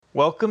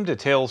Welcome to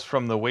Tales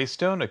from the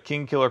Waystone, a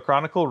King Killer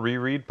Chronicle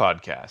reread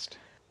podcast.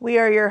 We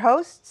are your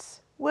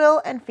hosts,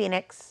 Will and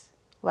Phoenix.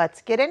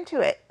 Let's get into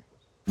it.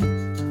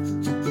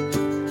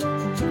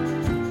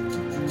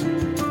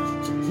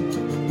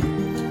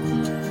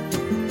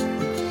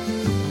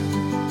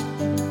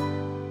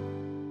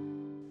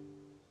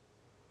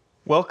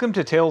 Welcome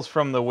to Tales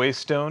from the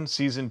Waystone,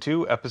 Season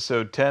 2,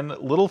 Episode 10,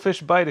 Little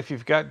Fish Bite If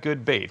You've Got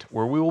Good Bait,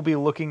 where we will be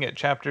looking at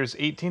chapters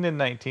 18 and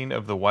 19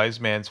 of The Wise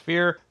Man's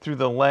Fear through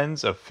the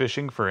lens of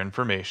fishing for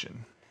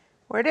information.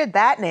 Where did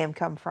that name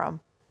come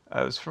from?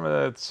 It was from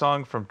a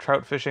song from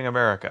Trout Fishing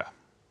America.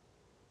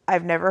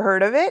 I've never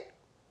heard of it,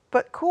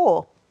 but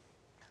cool.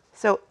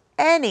 So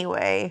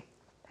anyway,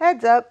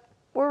 heads up,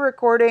 we're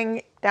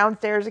recording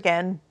downstairs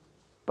again.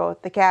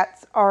 Both the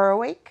cats are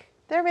awake.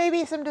 There may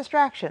be some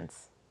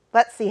distractions.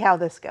 Let's see how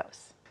this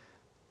goes.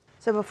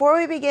 So before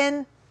we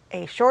begin,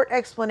 a short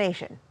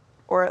explanation,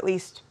 or at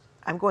least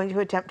I'm going to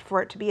attempt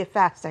for it to be a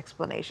fast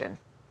explanation.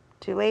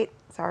 Too late?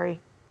 Sorry.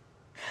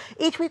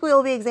 Each week we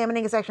will be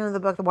examining a section of the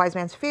book The Wise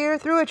Man's Fear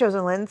through a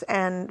chosen lens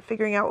and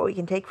figuring out what we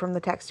can take from the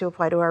text to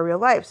apply to our real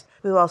lives.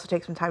 We will also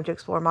take some time to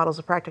explore models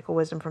of practical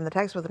wisdom from the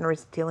text with an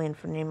Aristotelian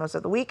phonemos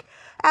of the week.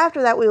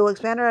 After that, we will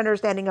expand our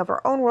understanding of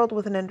our own world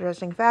with an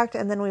interesting fact,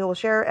 and then we will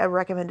share a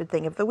recommended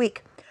thing of the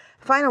week.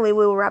 Finally,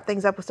 we will wrap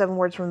things up with 7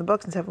 words from the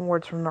books and 7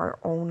 words from our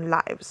own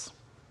lives.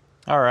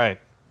 All right.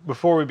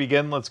 Before we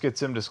begin, let's get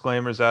some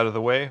disclaimers out of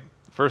the way.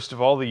 First of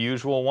all, the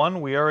usual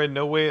one, we are in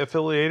no way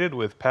affiliated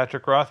with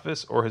Patrick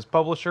Rothfuss or his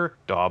publisher,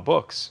 Daw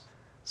Books.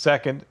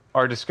 Second,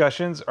 our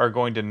discussions are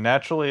going to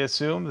naturally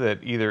assume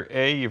that either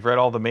A, you've read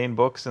all the main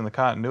books in the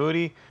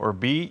continuity, or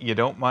B, you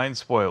don't mind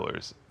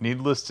spoilers.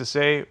 Needless to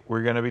say,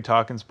 we're going to be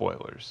talking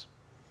spoilers.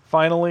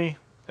 Finally,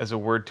 as a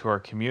word to our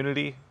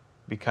community,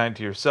 be kind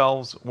to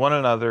yourselves, one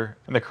another,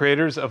 and the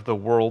creators of the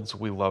worlds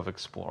we love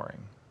exploring.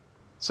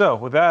 So,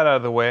 with that out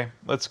of the way,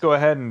 let's go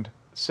ahead and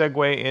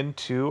segue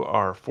into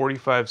our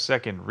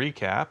 45-second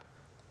recap.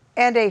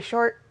 And a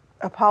short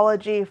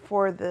apology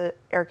for the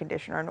air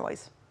conditioner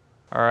noise.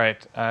 All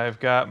right, I've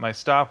got my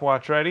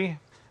stopwatch ready.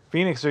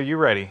 Phoenix, are you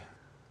ready?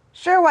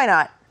 Sure, why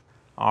not?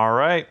 All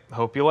right,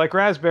 hope you like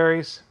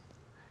raspberries.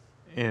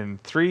 In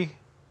 3,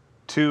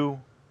 2,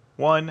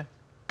 1,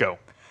 go.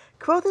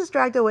 Kvothe is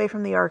dragged away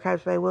from the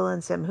archives by Will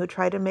and Sim, who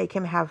try to make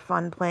him have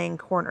fun playing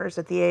corners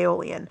at the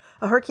Aeolian,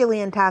 a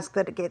Herculean task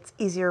that gets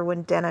easier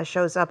when Denna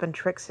shows up and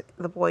tricks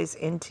the boys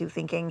into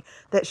thinking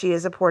that she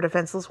is a poor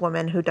defenseless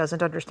woman who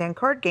doesn't understand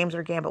card games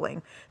or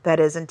gambling. That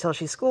is, until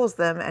she schools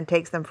them and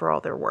takes them for all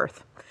they're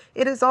worth.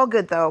 It is all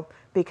good, though,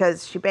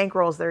 because she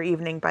bankrolls their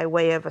evening by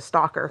way of a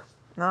stalker.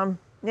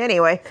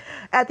 Anyway,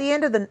 at the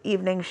end of the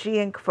evening, she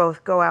and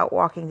Kvothe go out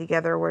walking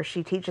together where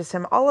she teaches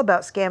him all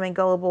about scamming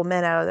gullible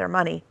men out of their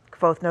money.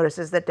 Kvothe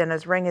notices that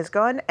Denna's ring is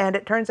gone, and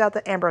it turns out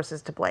that Ambrose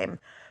is to blame.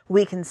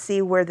 We can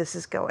see where this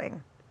is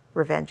going.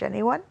 Revenge,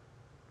 anyone?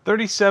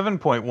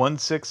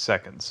 37.16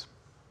 seconds.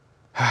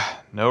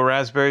 No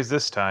raspberries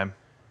this time.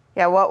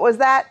 Yeah, what was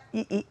that?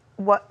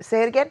 What?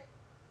 Say it again?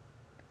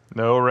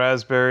 No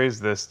raspberries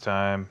this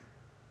time.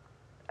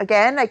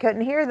 Again? I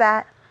couldn't hear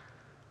that.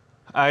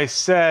 I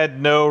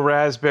said no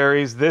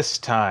raspberries this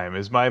time.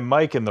 Is my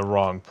mic in the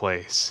wrong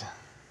place?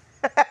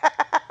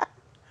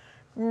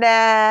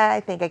 Nah,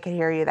 I think I could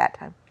hear you that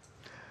time.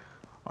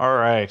 All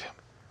right.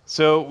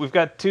 So we've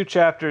got 2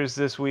 chapters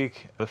this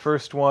week. The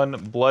first one,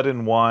 Blood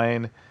and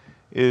Wine,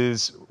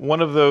 is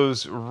one of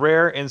those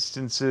rare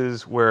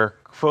instances where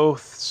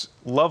Kvothe's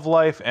love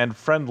life and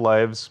friend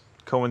lives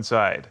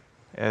coincide,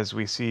 as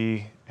we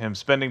see him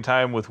spending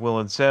time with Will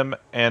and Sim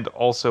and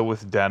also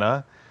with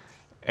Denna.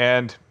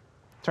 And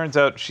turns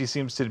out she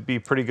seems to be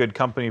pretty good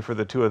company for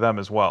the 2 of them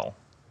as well.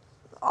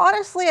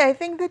 Honestly, I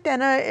think that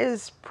Denna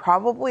is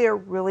probably a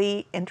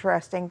really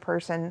interesting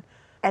person,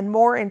 and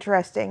more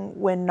interesting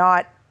when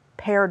not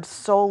paired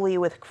solely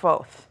with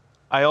Kvothe.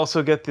 I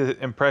also get the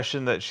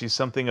impression that she's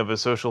something of a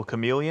social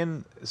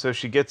chameleon, so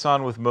she gets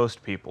on with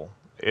most people.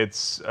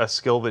 It's a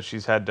skill that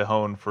she's had to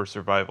hone for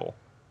survival.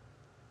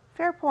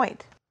 Fair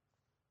point.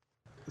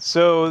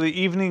 So the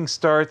evening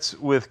starts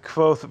with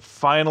Kvothe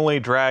finally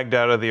dragged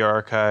out of the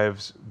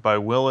archives by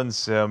Will and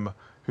Sim,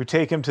 who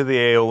take him to the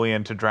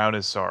Aeolian to drown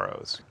his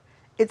sorrows.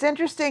 It's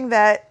interesting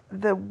that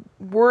the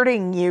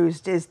wording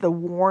used is the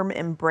warm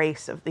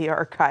embrace of the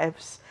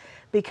archives,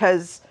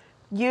 because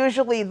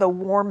usually the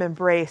warm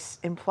embrace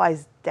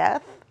implies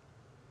death.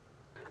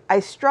 I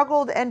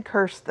struggled and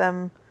cursed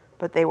them,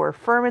 but they were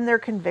firm in their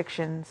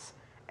convictions,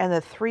 and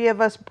the 3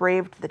 of us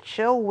braved the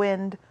chill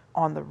wind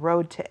on the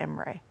road to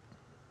Imre.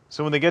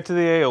 So when they get to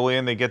the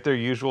Aeolian, they get their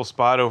usual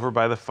spot over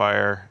by the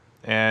fire,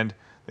 and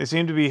they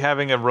seem to be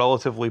having a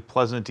relatively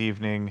pleasant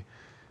evening.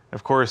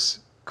 Of course,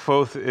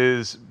 Kvothe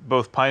is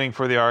both pining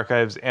for the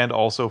archives and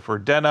also for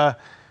Denna,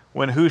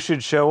 when who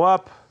should show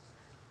up?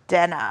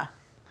 Denna.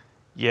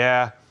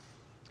 Yeah.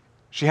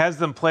 She has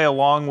them play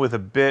along with a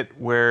bit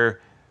where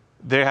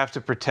they have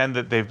to pretend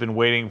that they've been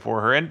waiting for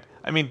her. And,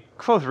 I mean,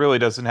 Kvothe really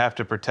doesn't have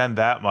to pretend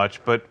that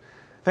much, but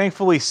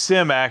thankfully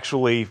Sim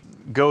actually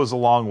goes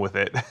along with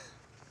it.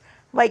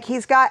 Like,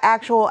 he's got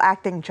actual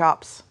acting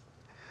chops.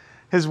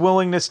 His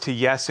willingness to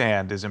yes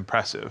and is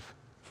impressive.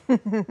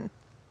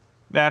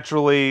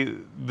 Naturally,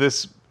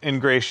 this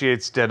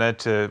ingratiates Denna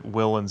to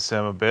Will and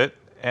Sim a bit,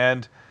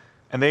 and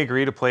they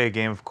agree to play a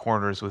game of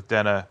corners with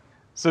Denna.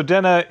 So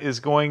Denna is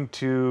going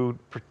to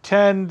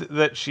pretend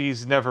that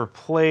she's never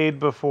played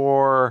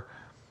before.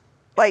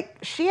 Like,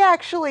 she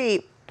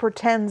actually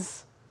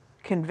pretends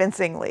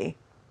convincingly.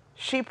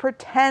 She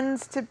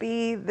pretends to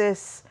be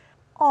this,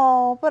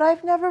 oh, but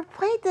I've never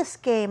played this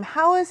game.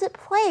 How is it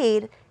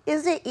played?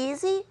 Is it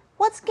easy?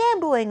 What's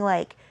gambling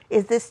like?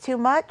 Is this too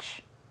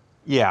much?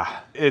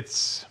 Yeah,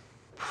 it's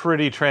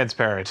pretty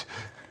transparent.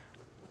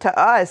 To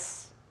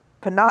us,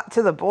 but not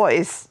to the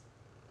boys.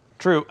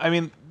 True. I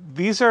mean,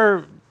 these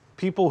are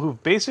people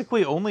who've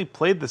basically only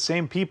played the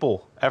same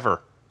people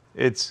ever.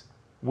 It's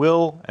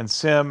Will and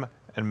Sim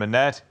and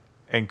Manette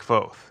and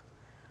Kvothe.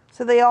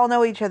 So they all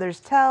know each other's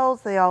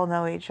tells, they all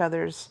know each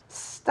other's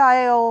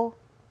style.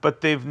 But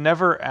they've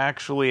never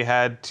actually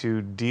had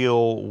to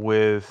deal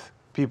with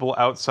people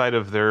outside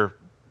of their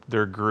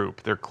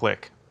group, their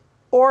clique.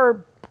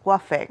 Or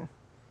bluffing.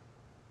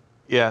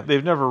 Yeah,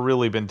 they've never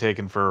really been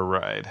taken for a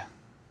ride.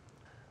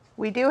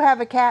 We do have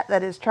a cat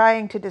that is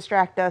trying to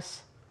distract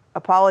us.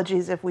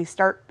 Apologies if we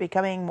start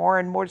becoming more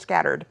and more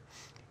scattered.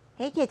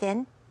 Hey,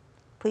 kitten.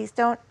 Please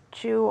don't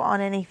chew on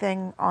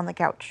anything on the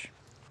couch.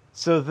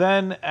 So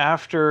then,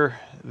 after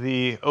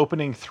the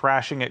opening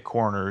thrashing at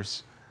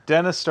corners,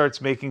 Dennis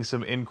starts making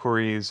some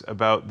inquiries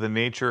about the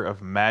nature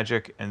of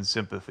magic and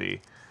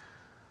sympathy.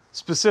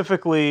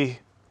 Specifically,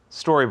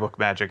 storybook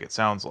magic, it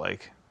sounds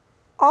like.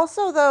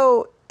 Also,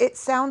 though, it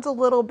sounds a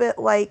little bit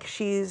like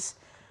she's,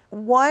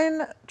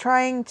 one,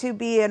 trying to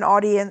be an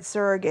audience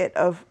surrogate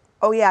of,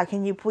 oh yeah,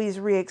 can you please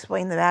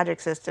re-explain the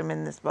magic system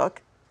in this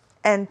book?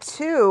 And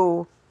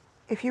two,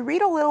 if you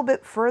read a little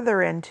bit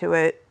further into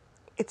it,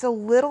 it's a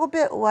little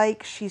bit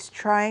like she's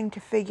trying to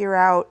figure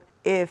out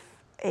if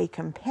a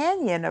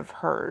companion of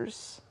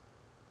hers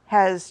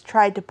has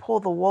tried to pull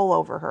the wool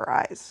over her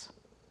eyes.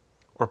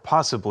 Or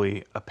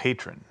possibly a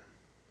patron.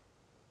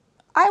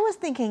 I was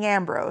thinking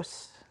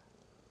Ambrose.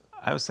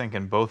 I was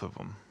thinking both of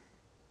them.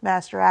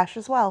 Master Ash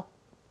as well.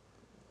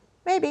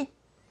 Maybe.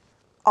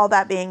 All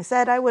that being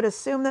said, I would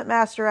assume that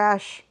Master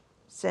Ash,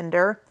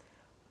 Cinder,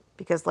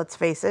 because let's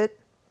face it,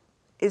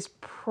 is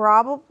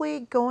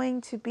probably going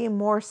to be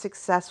more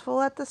successful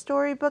at the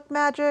storybook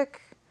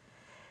magic.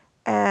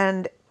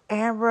 And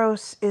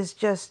Ambrose is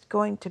just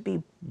going to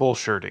be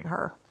Bullshirting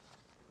her.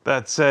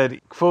 That said,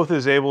 Kvothe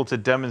is able to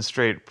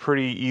demonstrate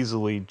pretty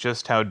easily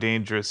just how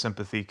dangerous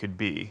sympathy could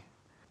be.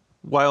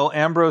 While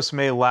Ambrose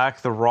may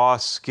lack the raw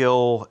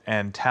skill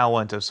and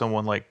talent of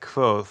someone like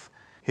Kvothe,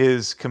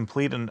 his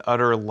complete and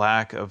utter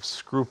lack of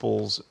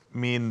scruples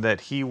mean that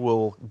he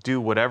will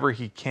do whatever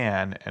he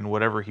can and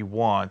whatever he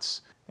wants,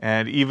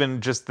 and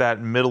even just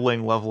that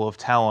middling level of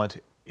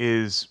talent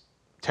is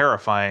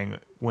terrifying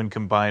when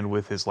combined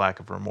with his lack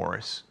of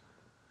remorse.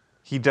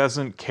 He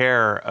doesn't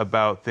care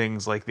about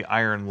things like the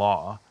Iron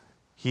Law.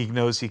 He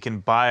knows he can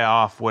buy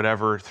off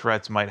whatever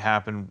threats might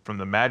happen from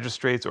the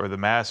magistrates or the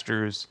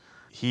masters.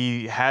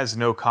 He has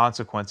no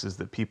consequences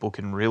that people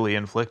can really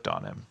inflict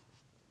on him.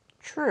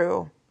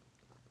 True.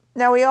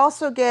 Now we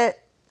also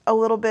get a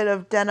little bit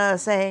of Denna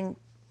saying,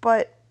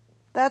 but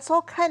that's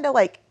all kind of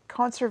like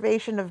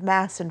conservation of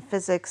mass and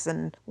physics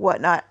and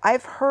whatnot.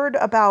 I've heard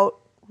about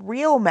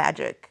real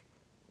magic.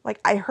 Like,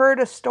 I heard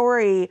a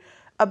story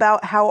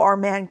about how our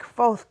man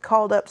Kvothe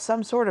called up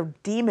some sort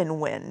of demon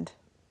wind.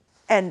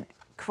 And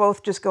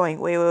Kvothe just going,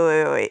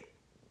 wait.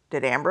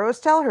 Did Ambrose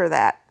tell her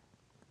that?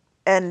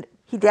 And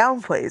he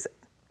downplays it.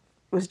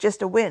 It was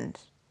just a wind.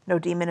 No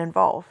demon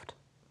involved.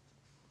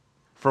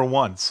 For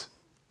once.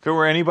 If it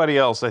were anybody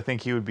else, I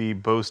think he would be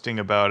boasting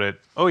about it.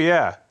 Oh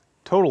yeah,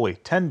 totally.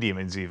 10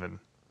 demons even.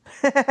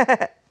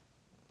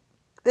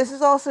 This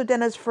is also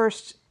Denna's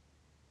first...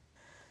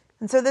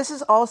 And so this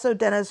is also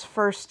Denna's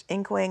first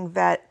inkling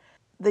that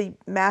the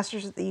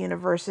masters at the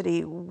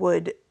university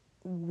would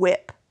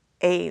whip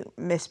a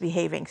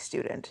misbehaving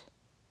student.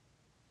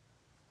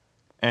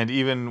 And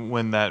even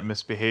when that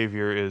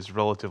misbehavior is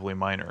relatively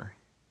minor.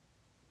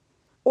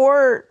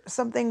 Or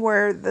something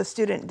where the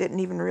student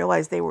didn't even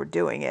realize they were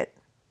doing it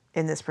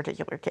in this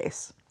particular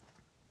case.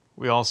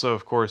 We also,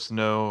 of course,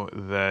 know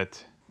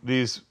that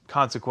these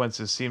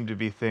consequences seem to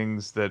be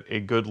things that a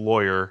good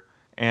lawyer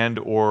and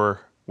or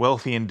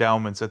wealthy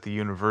endowments at the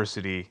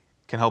university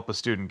can help a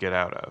student get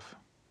out of.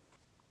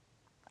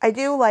 I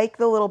do like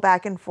the little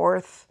back and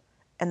forth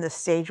and the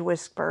stage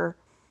whisper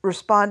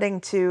responding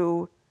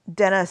to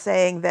Denna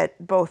saying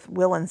that both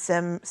Will and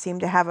Sim seem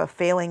to have a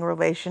failing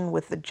relation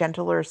with the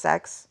gentler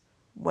sex.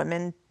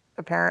 Women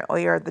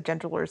apparently are the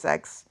gentler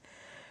sex.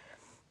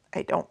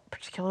 I don't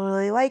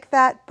particularly like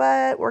that,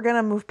 but we're going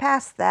to move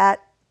past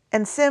that.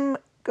 And Sim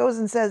goes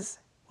and says,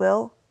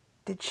 Will,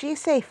 did she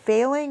say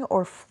failing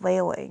or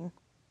flailing?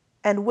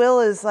 And Will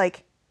is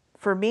like,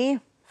 for me,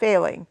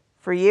 failing.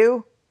 For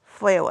you,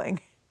 flailing.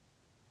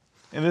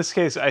 In this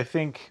case, I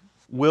think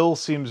Will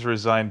seems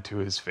resigned to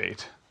his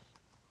fate.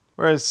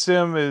 Whereas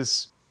Sim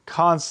is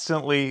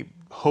constantly,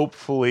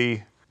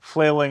 hopefully,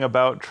 flailing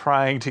about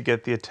trying to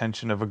get the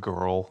attention of a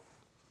girl.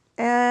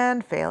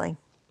 And failing.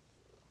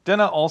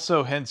 Denna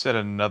also hints at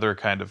another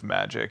kind of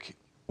magic,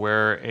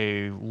 where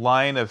a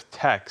line of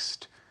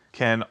text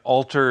can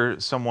alter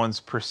someone's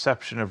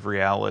perception of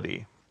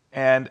reality.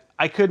 And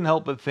I couldn't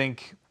help but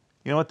think,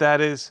 you know what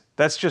that is?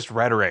 That's just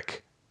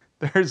rhetoric.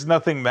 There's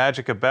nothing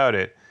magic about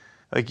it.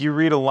 Like, you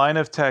read a line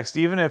of text,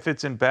 even if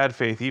it's in bad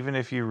faith, even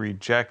if you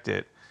reject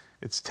it,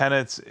 its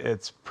tenets,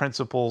 its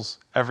principles,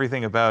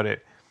 everything about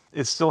it,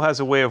 it still has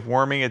a way of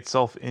worming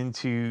itself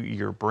into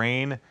your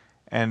brain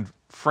and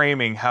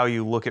framing how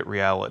you look at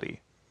reality.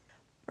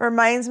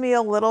 Reminds me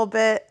a little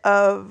bit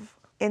of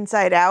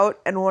Inside Out,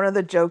 and one of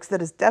the jokes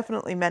that is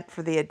definitely meant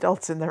for the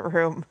adults in the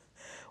room,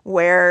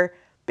 where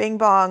Bing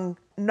Bong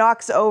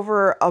knocks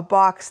over a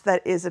box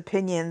that is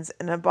opinions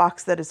and a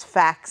box that is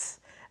facts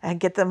and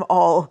get them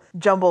all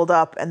jumbled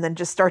up, and then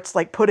just starts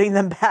like putting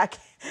them back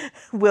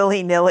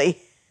willy-nilly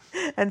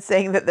and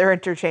saying that they're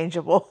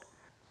interchangeable.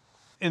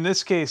 In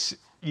this case,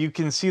 you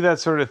can see that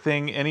sort of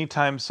thing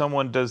anytime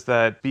someone does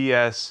that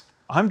BS.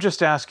 I'm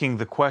just asking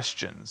the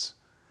questions.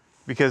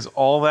 Because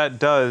all that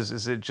does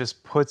is it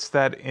just puts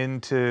that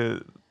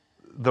into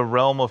the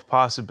realm of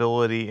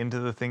possibility, into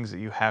the things that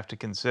you have to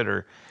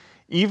consider.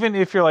 Even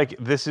if you're like,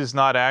 this is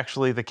not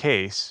actually the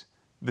case,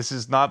 this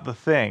is not the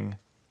thing,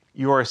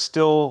 you are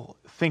still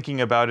thinking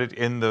about it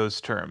in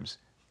those terms.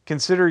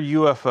 Consider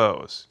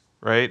UFOs,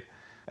 right?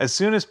 As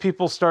soon as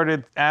people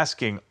started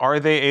asking, are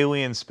they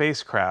alien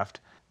spacecraft,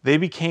 they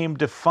became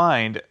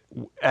defined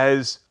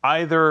as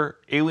either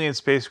alien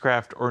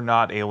spacecraft or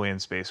not alien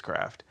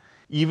spacecraft.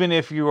 Even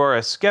if you are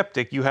a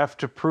skeptic, you have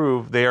to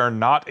prove they are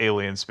not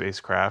alien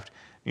spacecraft.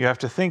 You have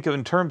to think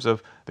in terms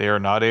of they are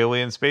not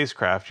alien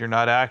spacecraft. You're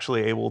not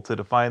actually able to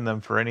define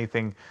them for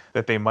anything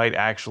that they might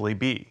actually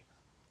be.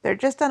 They're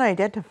just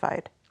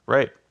unidentified.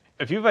 Right.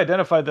 If you've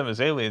identified them as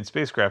alien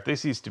spacecraft, they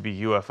cease to be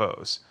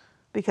UFOs.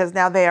 Because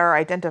now they are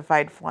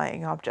identified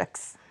flying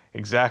objects.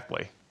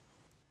 Exactly.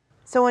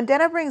 So when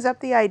Denna brings up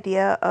the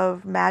idea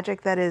of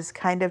magic that is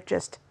kind of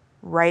just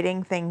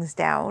writing things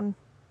down,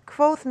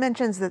 Kvothe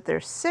mentions that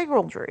there's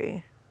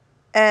sigildry,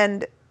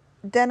 and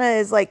Denna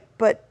is like,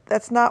 but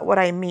that's not what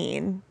I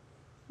mean.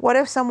 What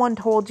if someone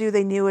told you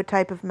they knew a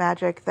type of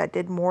magic that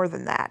did more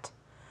than that?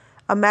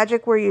 A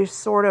magic where you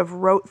sort of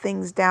wrote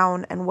things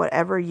down and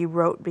whatever you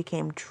wrote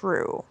became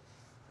true.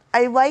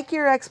 I like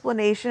your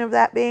explanation of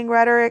that being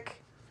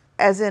rhetoric,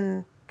 as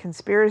in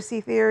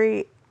conspiracy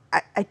theory.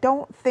 I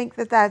don't think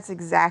that that's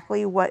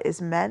exactly what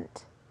is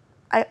meant.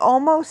 I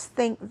almost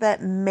think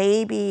that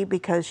maybe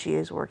because she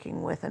is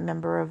working with a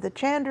member of the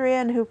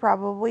Chandrian who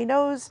probably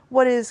knows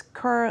what is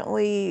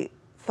currently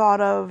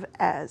thought of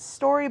as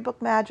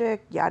storybook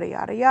magic, yada,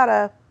 yada,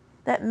 yada,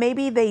 that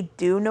maybe they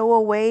do know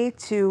a way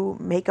to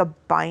make a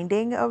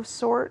binding of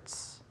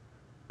sorts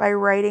by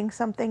writing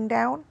something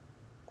down.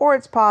 Or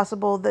it's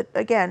possible that,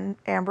 again,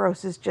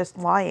 Ambrose is just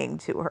lying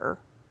to her.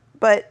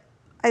 But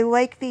I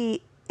like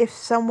the, if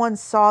someone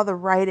saw the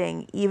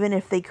writing, even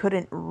if they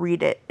couldn't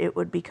read it, it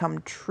would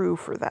become true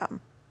for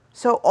them.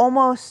 So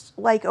almost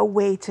like a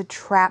way to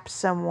trap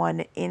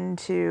someone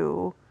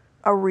into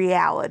a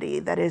reality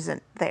that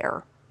isn't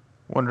there.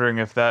 Wondering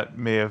if that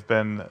may have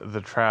been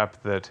the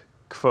trap that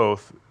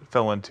Kvothe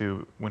fell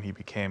into when he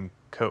became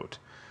Kote.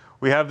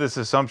 We have this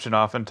assumption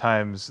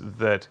oftentimes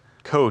that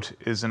Kote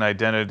is an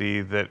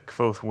identity that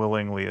Kvothe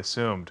willingly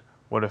assumed.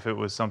 What if it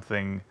was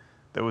something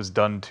that was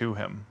done to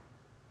him?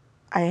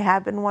 I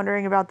have been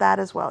wondering about that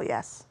as well,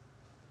 yes.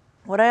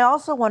 What I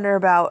also wonder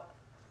about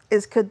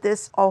is, could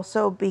this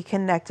also be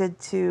connected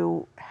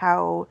to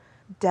how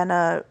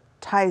Denna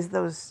ties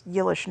those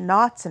Yillish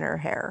knots in her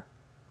hair?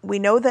 We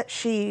know that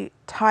she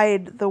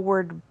tied the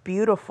word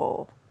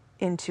beautiful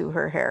into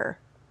her hair.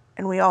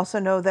 And we also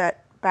know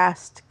that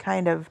Bast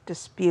kind of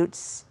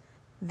disputes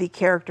the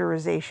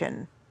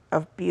characterization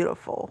of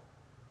beautiful.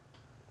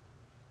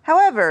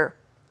 However,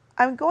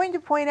 I'm going to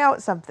point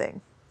out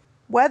something.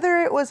 Whether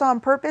it was on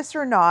purpose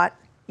or not,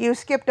 you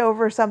skipped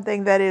over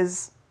something that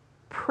is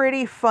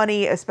pretty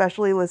funny,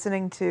 especially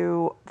listening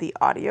to the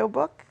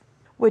audiobook,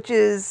 which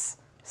is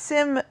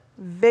Sim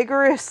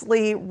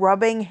vigorously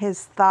rubbing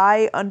his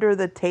thigh under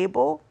the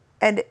table.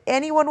 And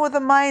anyone with a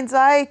mind's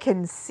eye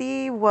can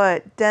see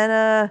what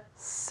Denna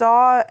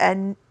saw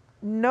and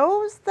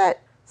knows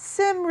that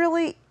Sim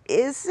really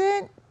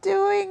isn't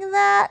doing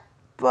that,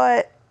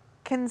 but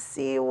can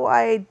see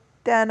why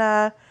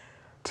Denna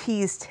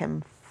teased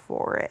him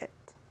for it.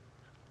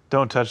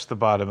 Don't touch the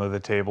bottom of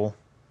the table.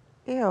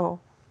 Ew.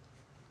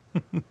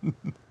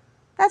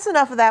 That's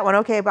enough of that one.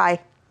 Okay, bye.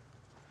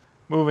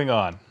 Moving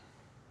on.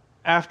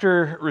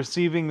 After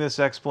receiving this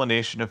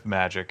explanation of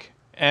magic,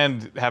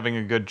 and having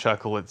a good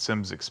chuckle at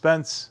Sim's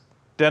expense,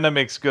 Denna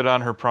makes good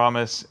on her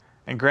promise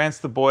and grants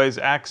the boys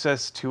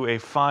access to a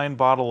fine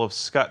bottle of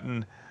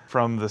Scutton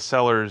from the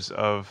cellars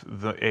of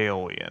the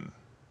Aeolian.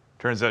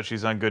 Turns out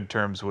she's on good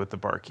terms with the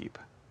barkeep.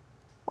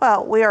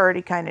 Well, we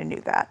already kind of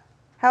knew that.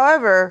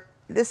 However,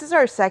 this is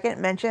our second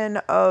mention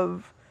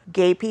of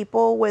gay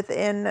people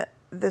within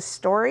the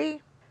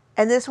story,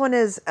 and this one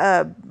is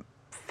a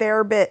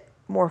fair bit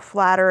more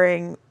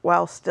flattering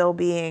while still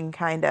being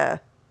kind of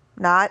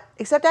not.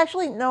 Except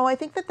actually, no, I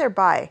think that they're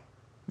bi.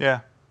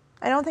 Yeah.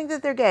 I don't think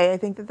that they're gay. I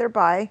think that they're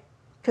bi.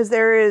 Because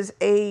there is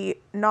a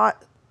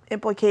not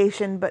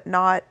implication but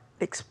not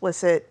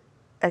explicit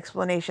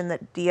explanation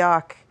that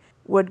Diok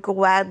would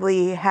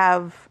gladly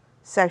have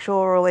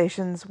sexual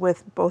relations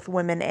with both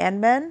women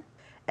and men,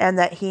 and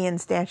that he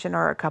and Stanchion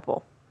are a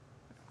couple.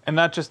 And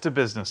not just a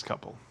business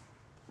couple.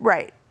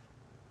 Right.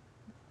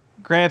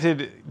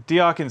 Granted,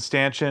 Diok and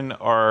Stanchion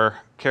are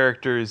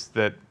characters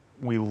that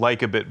we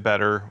like a bit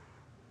better.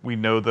 We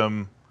know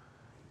them.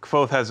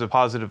 Kvothe has a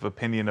positive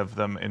opinion of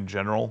them in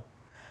general.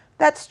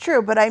 That's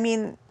true, but I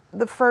mean,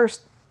 the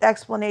first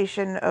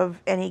explanation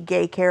of any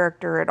gay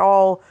character at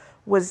all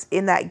was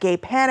in that gay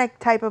panic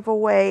type of a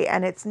way,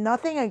 and it's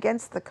nothing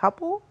against the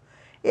couple.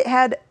 It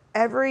had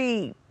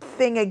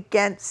everything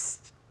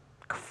against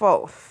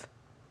Kvothe,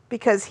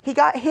 because he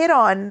got hit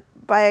on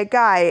by a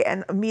guy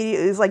and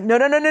immediately was like, no,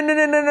 no, no, no, no,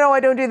 no, no, no, I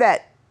don't do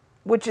that.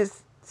 Which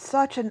is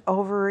such an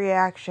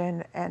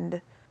overreaction,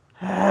 and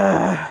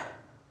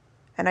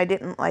I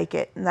didn't like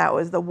it. And that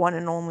was the one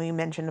and only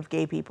mention of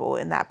gay people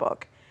in that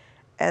book.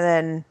 And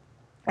then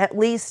at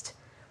least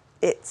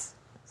it's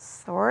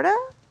sort of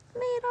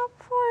made up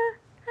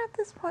for at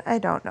this point. I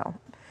don't know.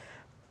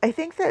 I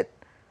think that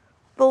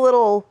the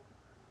little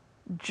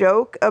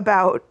joke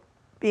about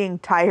being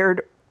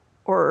tired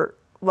or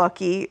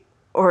lucky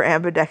or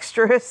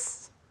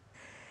ambidextrous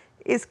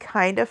is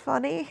kind of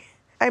funny.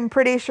 I'm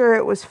pretty sure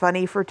it was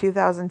funny for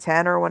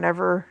 2010 or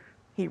whenever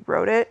he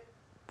wrote it,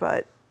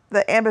 but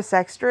the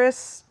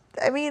ambidextrous,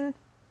 I mean,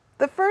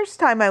 the first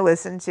time I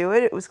listened to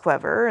it, it was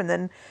clever, and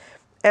then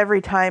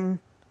every time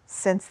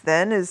since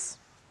then is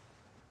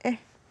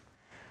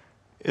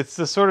It's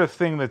the sort of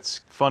thing that's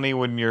funny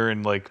when you're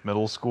in, like,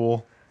 middle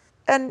school.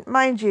 And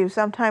mind you,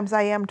 sometimes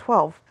I am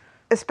 12,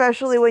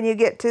 especially when you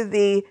get to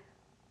the,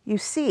 you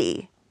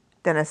see,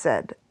 Denna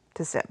said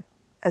to Sim,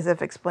 as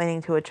if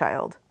explaining to a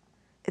child.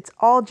 It's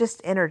all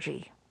just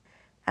energy,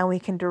 and we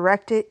can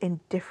direct it in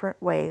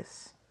different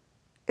ways.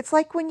 It's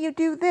like when you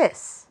do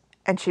this.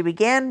 And she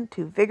began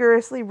to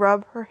vigorously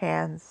rub her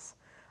hands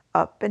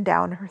up and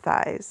down her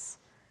thighs,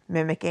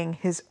 mimicking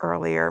his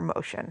earlier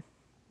motion.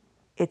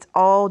 It's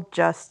all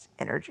just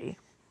energy.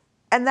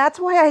 And that's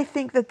why I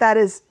think that that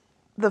is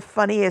the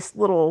funniest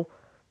little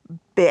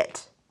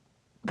bit.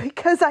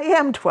 Because I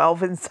am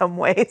 12 in some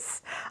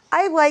ways.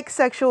 I like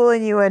sexual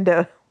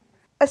innuendo,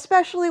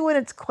 especially when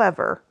it's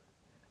clever.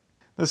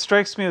 This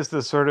strikes me as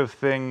the sort of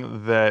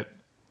thing that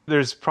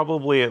there's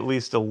probably at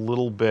least a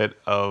little bit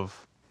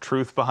of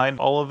truth behind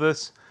all of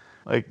this.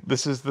 Like,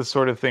 this is the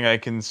sort of thing I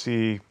can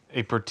see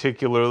a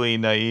particularly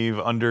naive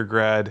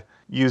undergrad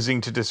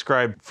using to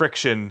describe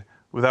friction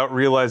without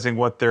realizing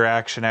what their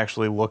action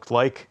actually looked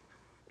like.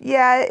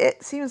 Yeah,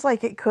 it seems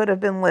like it could have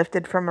been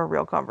lifted from a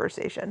real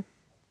conversation.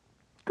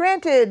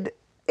 Granted,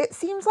 it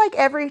seems like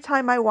every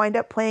time I wind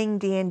up playing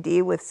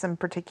D&D with some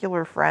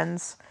particular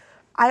friends,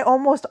 I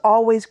almost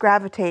always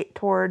gravitate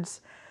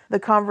towards the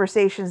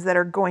conversations that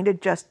are going to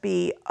just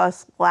be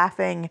us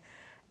laughing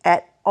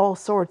at all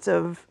sorts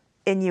of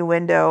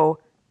innuendo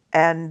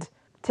and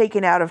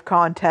taken out of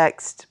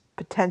context,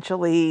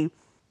 potentially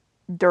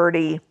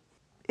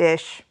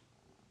dirty-ish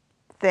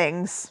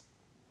things.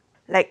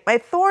 Like my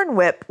thorn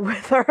whip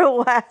with our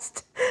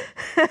last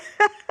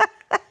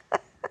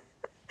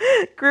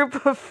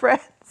group of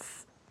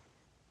friends.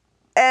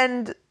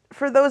 And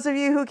for those of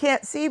you who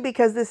can't see,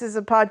 because this is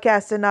a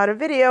podcast and not a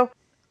video,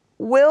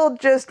 Will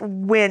just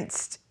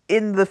winced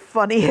in the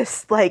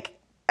funniest, like,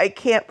 I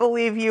can't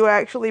believe you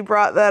actually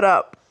brought that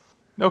up.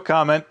 No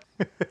comment.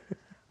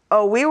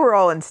 Oh, we were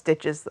all in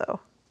stitches, though.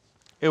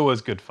 It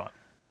was good fun.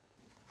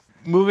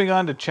 Moving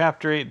on to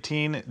Chapter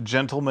 18,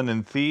 Gentlemen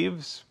and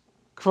Thieves.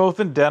 Kvothe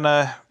and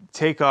Denna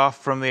take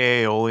off from the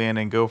Aeolian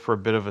and go for a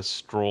bit of a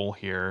stroll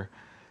here.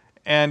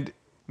 And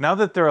now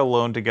that they're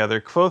alone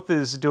together, Kvothe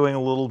is doing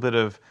a little bit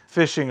of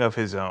fishing of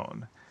his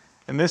own.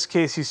 In this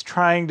case, he's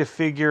trying to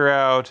figure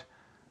out,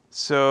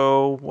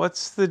 so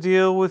what's the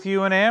deal with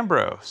you and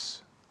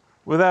Ambrose?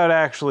 Without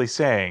actually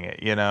saying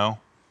it, you know?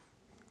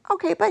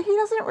 Okay, but he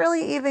doesn't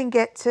really even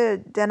get to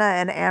Denna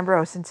and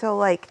Ambrose until,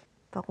 like,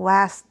 the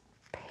last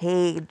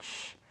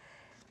page.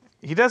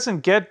 He doesn't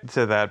get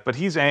to that, but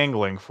he's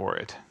angling for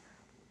it.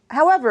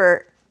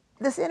 However,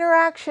 this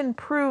interaction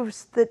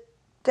proves that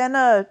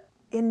Denna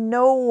in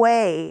no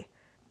way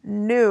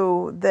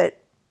knew that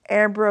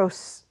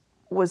Ambrose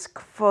was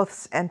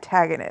Kvothe's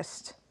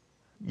antagonist.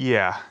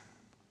 Yeah.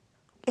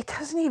 It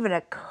doesn't even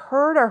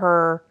occur to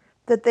her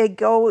that they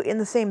go in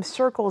the same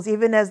circles,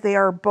 even as they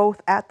are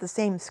both at the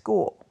same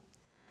school.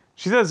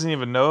 She doesn't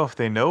even know if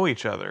they know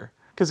each other.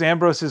 Because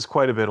Ambrose is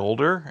quite a bit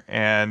older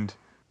and...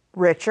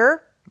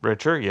 Richer,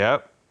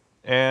 yep.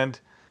 And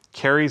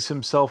carries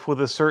himself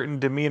with a certain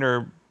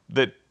demeanor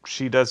that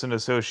she doesn't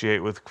associate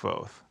with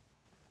Kvothe.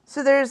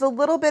 So there's a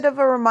little bit of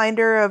a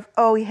reminder of,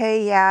 oh,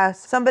 hey, yeah,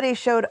 somebody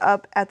showed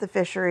up at the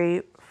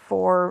fishery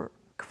for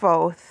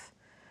Kvothe.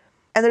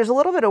 And there's a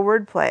little bit of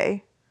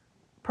wordplay.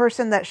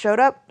 Person that showed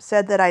up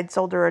said that I'd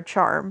sold her a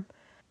charm.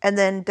 And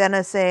then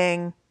Denna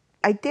saying,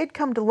 I did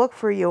come to look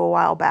for you a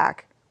while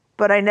back,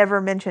 but I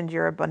never mentioned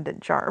your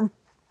abundant charm.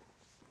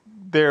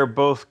 They're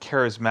both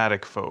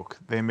charismatic folk.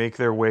 They make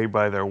their way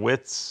by their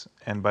wits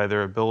and by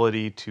their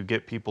ability to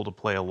get people to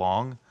play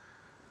along.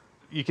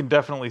 You can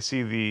definitely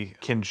see the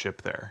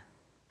kinship there.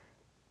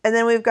 And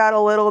then we've got a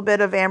little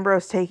bit of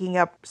Ambrose taking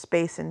up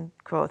space in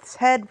Quoth's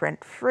head,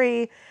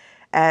 rent-free,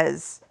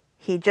 as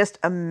he just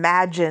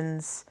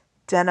imagines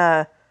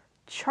Denna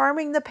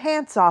charming the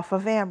pants off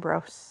of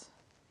Ambrose.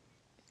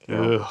 Ew.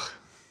 Ugh.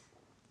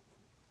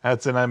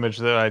 That's an image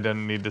that I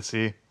didn't need to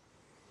see.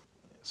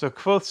 So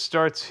Kvothe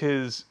starts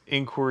his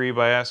inquiry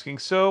by asking,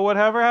 so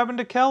whatever happened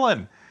to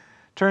Kellen?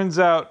 Turns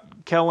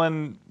out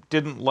Kellen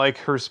didn't like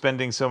her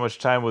spending so much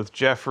time with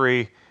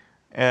Jeffrey,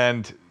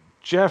 and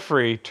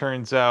Jeffrey,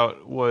 turns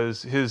out,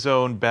 was his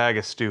own bag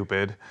of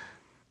stupid.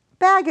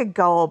 Bag of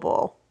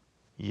gullible.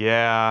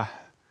 Yeah.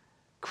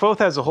 Kvothe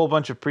has a whole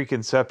bunch of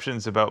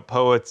preconceptions about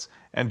poets,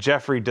 and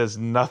Jeffrey does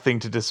nothing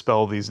to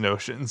dispel these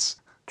notions.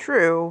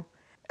 True.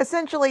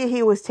 Essentially,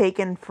 he was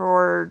taken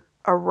for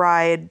a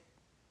ride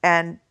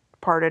and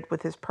parted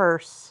with his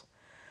purse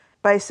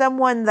by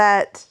someone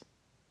that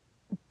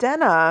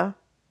Denna,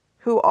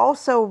 who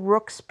also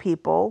rooks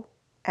people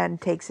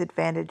and takes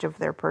advantage of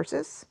their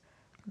purses,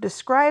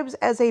 describes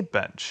as a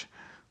bench.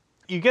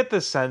 You get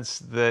the sense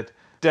that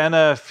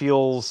Denna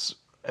feels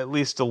at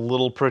least a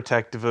little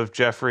protective of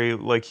Jeffrey,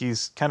 like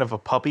he's kind of a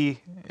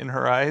puppy in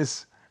her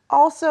eyes.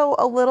 Also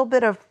a little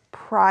bit of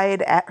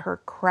pride at her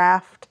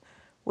craft,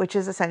 which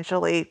is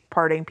essentially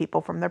parting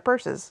people from their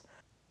purses.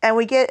 And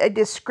we get a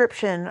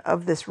description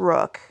of this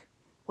rook,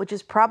 which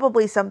is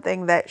probably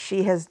something that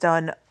she has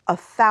done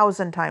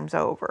 1,000 times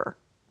over.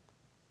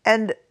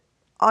 And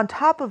on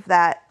top of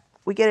that,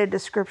 we get a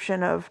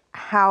description of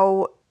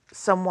how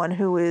someone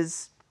who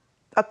is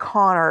a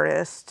con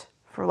artist,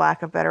 for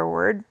lack of a better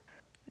word,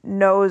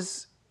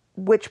 knows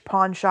which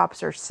pawn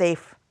shops are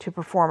safe to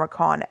perform a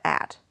con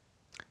at.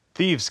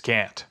 Thieves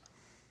can't.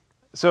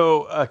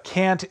 So a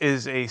cant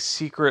is a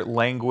secret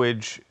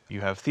language.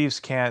 You have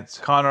thieves' cants,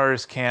 con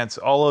artists' cants,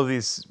 all of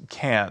these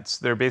cants.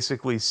 They're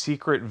basically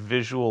secret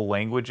visual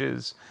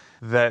languages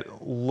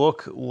that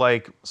look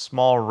like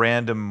small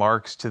random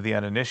marks to the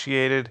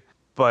uninitiated,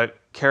 but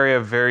carry a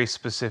very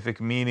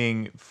specific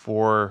meaning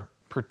for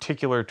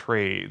particular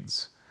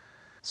trades.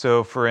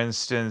 So for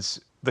instance,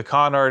 the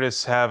con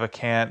artists have a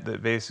cant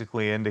that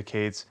basically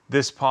indicates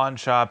this pawn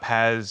shop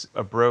has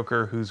a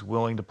broker who's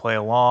willing to play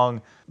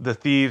along. The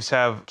thieves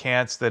have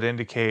cants that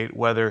indicate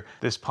whether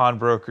this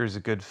pawnbroker is a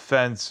good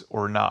fence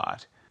or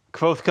not.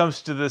 Kvothe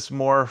comes to this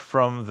more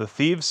from the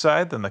thieves'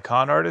 side than the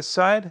con artist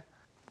side.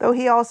 Though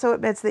he also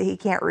admits that he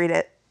can't read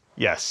it.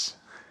 Yes.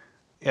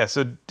 Yeah,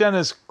 so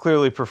Denna's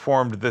clearly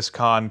performed this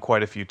con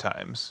quite a few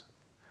times.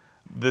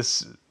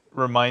 This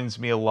reminds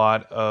me a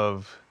lot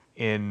of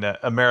in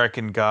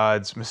American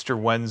Gods, Mr.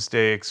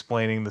 Wednesday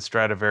explaining the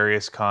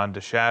Stradivarius con to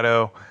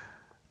Shadow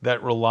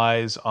that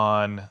relies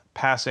on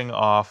passing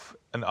off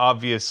an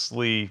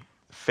obviously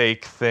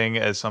fake thing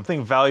as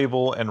something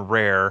valuable and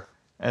rare,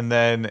 and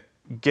then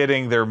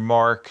getting their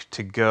mark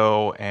to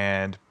go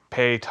and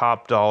pay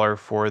top dollar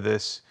for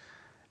this,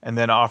 and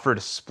then offer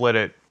to split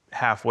it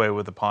halfway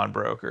with the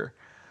pawnbroker.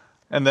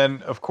 And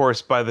then, of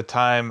course, by the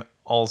time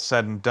all's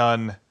said and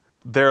done,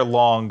 they're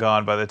long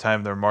gone by the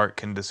time their mark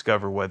can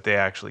discover what they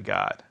actually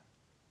got.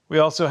 We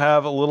also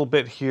have a little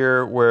bit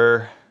here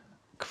where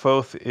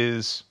Kvothe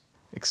is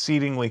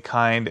exceedingly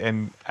kind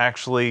and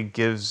actually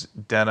gives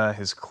Denna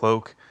his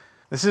cloak.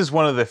 This is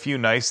one of the few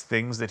nice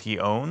things that he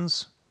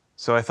owns,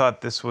 so I thought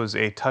this was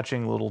a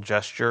touching little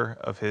gesture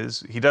of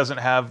his. He doesn't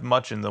have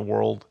much in the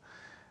world,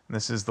 and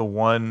this is the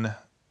one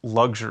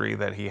luxury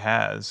that he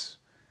has,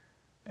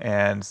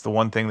 and it's the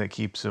one thing that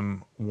keeps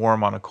him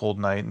warm on a cold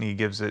night, and he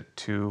gives it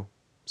to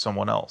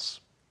someone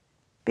else.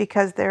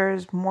 Because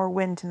there's more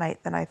wind tonight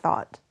than I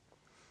thought.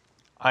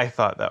 I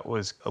thought that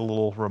was a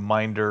little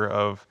reminder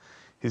of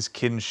his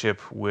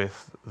kinship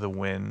with the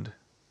wind.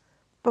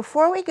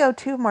 Before we go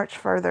too much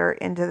further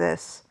into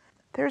this,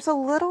 there's a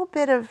little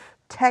bit of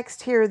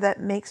text here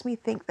that makes me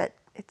think that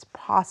it's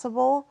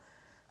possible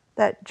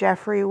that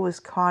Jeffrey was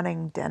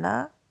conning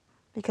Denna,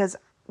 because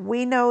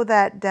we know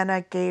that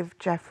Denna gave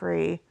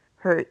Jeffrey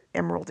her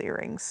emerald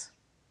earrings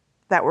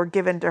that were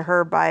given to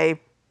her by,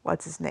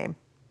 what's his name?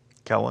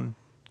 Kellen?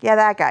 Yeah,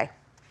 that guy.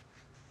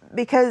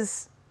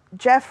 Because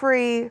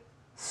Jeffrey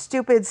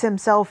stupids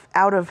himself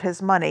out of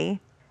his money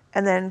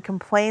and then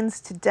complains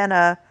to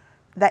Denna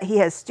that he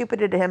has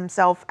stupided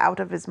himself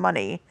out of his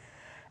money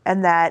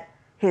and that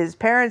his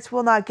parents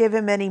will not give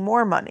him any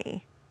more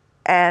money.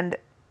 And,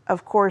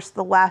 of course,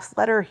 the last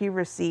letter he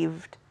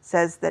received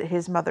says that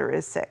his mother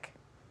is sick.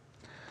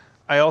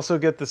 I also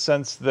get the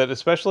sense that,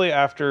 especially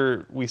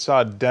after we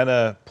saw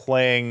Denna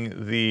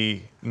playing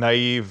the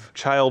naive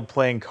child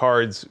playing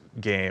cards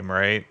game,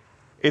 right?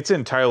 It's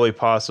entirely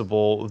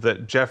possible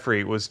that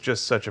Jeffrey was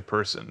just such a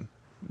person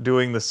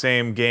doing the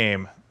same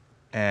game.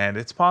 And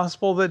it's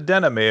possible that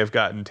Denna may have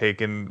gotten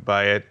taken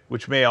by it,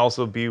 which may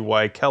also be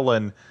why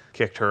Kellen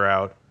kicked her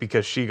out,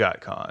 because she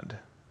got conned.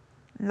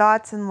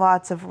 Lots and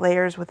lots of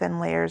layers within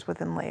layers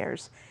within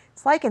layers.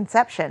 It's like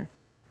Inception.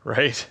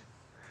 Right?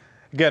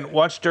 Again,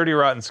 watch Dirty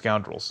Rotten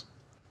Scoundrels.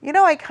 You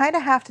know, I kind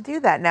of have to do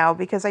that now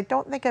because I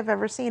don't think I've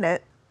ever seen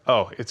it.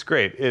 Oh, it's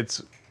great.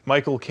 It's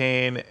Michael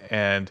Caine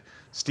and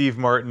Steve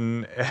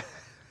Martin.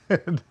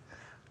 And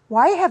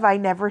Why have I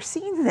never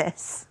seen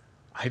this?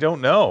 I don't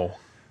know.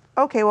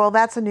 Okay, well,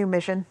 that's a new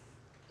mission.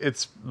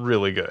 It's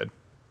really good.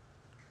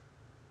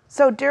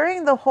 So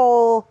during the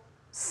whole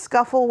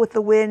scuffle with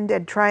the wind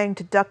and trying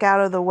to duck out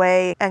of the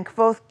way, and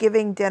Kvothe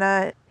giving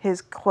Denna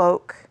his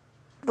cloak,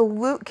 the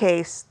loot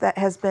case that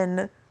has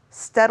been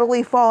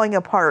steadily falling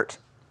apart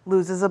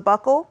loses a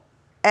buckle,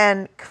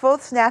 and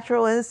Kvothe's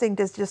natural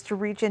instinct is just to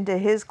reach into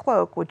his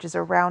cloak, which is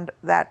around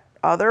that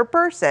other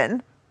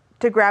person,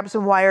 to grab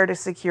some wire to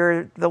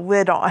secure the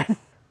lid on.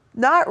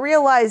 Not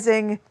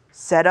realizing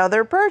said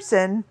other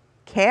person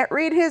can't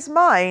read his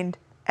mind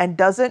and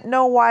doesn't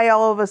know why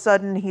all of a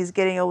sudden he's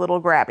getting a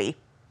little grabby.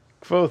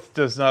 Kvothe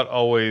does not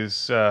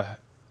always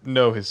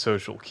know his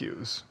social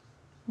cues.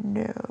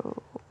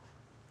 No,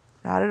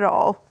 not at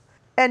all.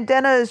 And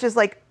Denna is just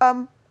like,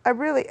 I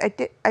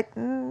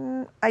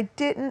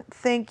didn't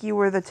think you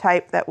were the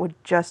type that would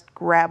just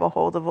grab a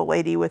hold of a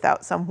lady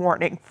without some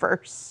warning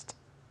first.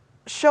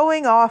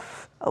 Showing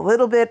off a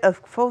little bit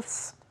of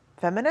Kvothe's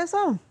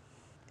feminism.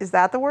 Is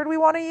that the word we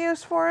want to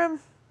use for him?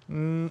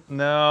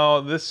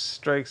 No, this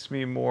strikes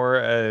me more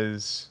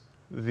as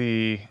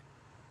the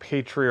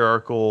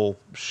patriarchal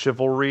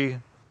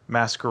chivalry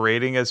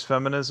masquerading as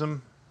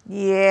feminism.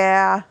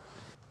 Yeah,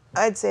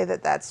 I'd say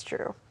that that's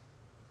true.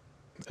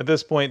 At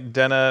this point,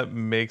 Denna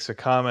makes a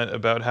comment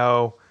about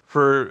how,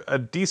 for a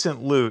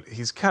decent loot,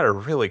 he's got a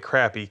really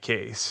crappy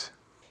case.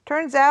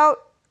 Turns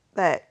out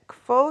that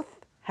Kvothe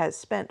has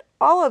spent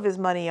all of his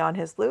money on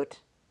his loot,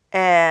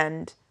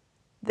 and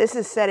this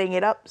is setting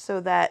it up so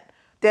that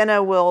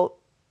Denna will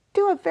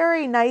do a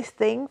very nice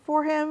thing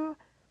for him,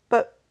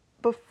 but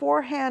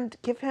beforehand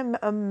give him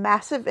a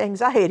massive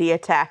anxiety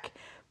attack,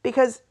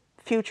 because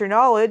future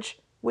knowledge,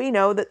 we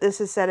know that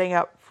this is setting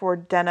up for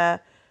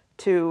Denna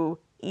to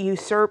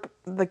usurp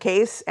the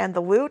case and the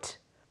loot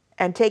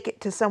and take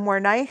it to somewhere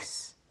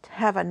nice, to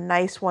have a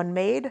nice one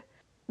made,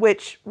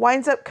 which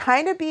winds up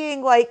kind of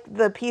being like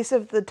the piece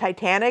of the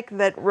Titanic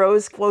that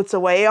Rose floats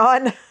away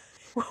on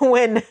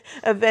when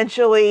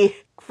eventually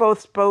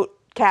Kvothe's boat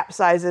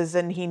capsizes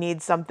and he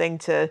needs something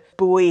to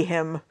buoy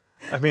him.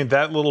 I mean,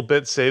 that little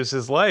bit saves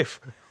his life.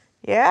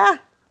 Yeah.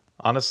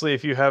 Honestly,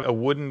 if you have a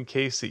wooden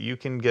case that you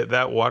can get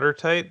that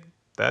watertight,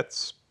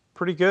 that's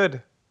pretty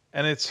good.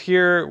 And it's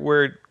here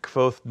where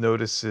Kvothe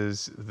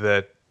notices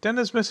that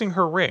Denna's missing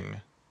her ring.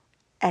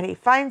 And he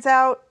finds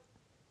out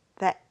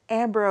that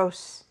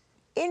Ambrose,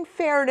 in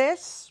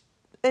fairness,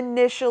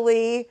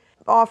 initially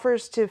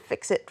offers to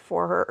fix it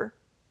for her.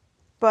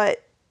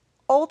 But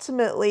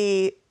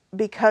ultimately,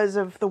 because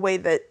of the way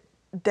that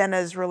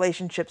Denna's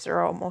relationships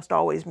are almost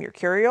always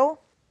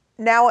mercurial,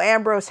 now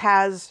Ambrose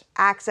has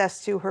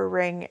access to her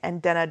ring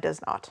and Denna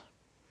does not.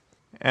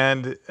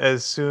 And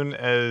as soon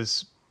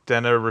as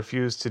Denna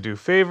refused to do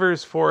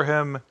favors for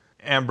him,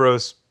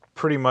 Ambrose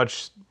pretty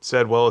much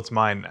said, well, it's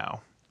mine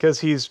now. Because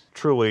he's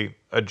truly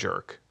a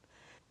jerk.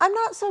 I'm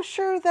not so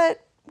sure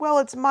that, well,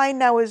 it's mine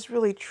now is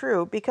really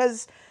true,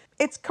 because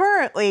it's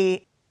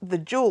currently the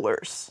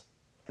jeweler's.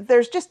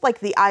 There's just like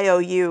the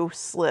IOU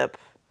slip,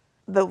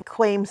 the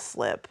claim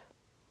slip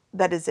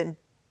that is in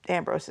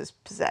Ambrose's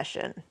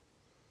possession.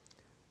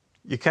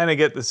 You kind of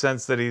get the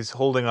sense that he's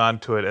holding on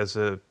to it as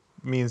a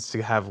means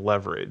to have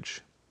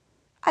leverage.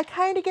 I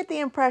kind of get the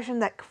impression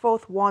that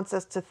Kvothe wants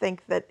us to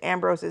think that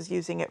Ambrose is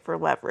using it for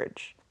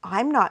leverage.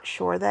 I'm not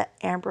sure that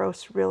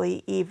Ambrose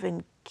really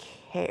even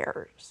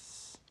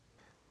cares.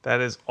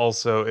 That is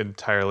also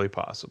entirely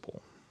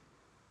possible.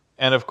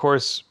 And of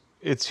course,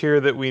 it's here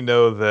that we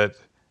know that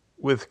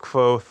with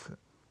Kvothe,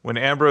 when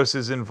Ambrose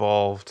is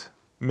involved,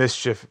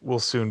 mischief will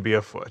soon be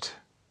afoot.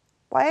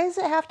 Why does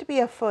it have to be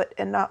a foot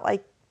and not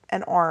like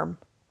an arm?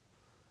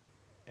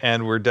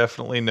 And we're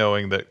definitely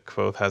knowing that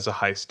Kvothe has a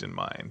heist in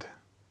mind.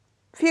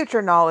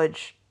 Future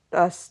knowledge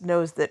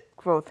knows that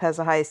Kvothe has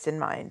a heist in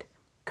mind.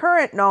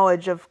 Current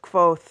knowledge of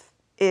Kvothe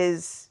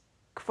is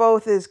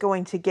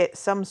going to get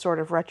some sort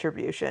of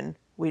retribution.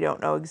 We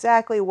don't know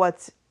exactly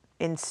what's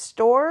in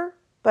store,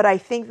 but I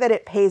think that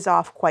it pays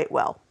off quite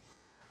well.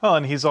 Well,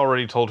 and he's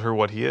already told her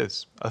what he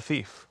is, a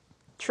thief.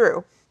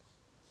 True.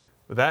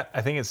 With that,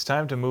 I think it's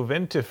time to move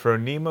into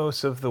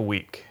Phronimos of the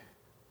Week.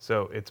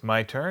 So it's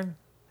my turn,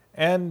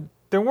 and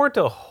there weren't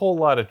a whole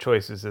lot of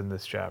choices in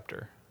this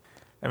chapter.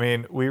 I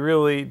mean, we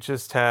really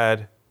just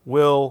had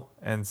Will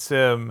and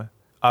Sim,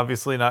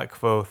 obviously not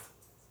Kvothe,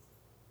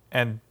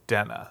 and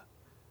Denna.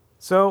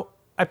 So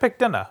I picked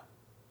Denna.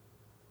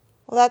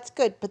 Well, that's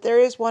good, but there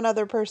is one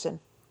other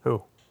person.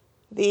 Who?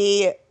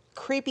 The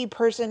creepy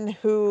person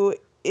who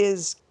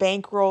is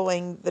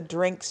bankrolling the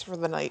drinks for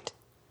the night.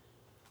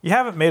 You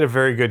haven't made a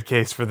very good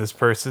case for this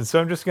person, so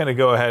I'm just going to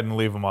go ahead and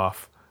leave him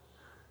off.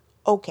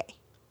 Okay.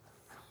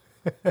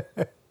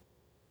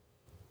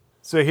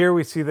 So here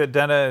we see that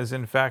Denna is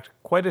in fact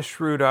quite a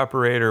shrewd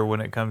operator when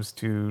it comes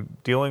to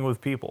dealing with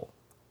people,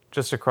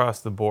 just across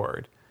the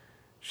board.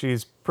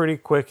 She's pretty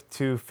quick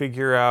to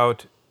figure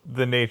out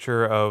the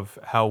nature of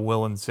how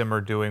Will and Sim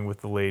are doing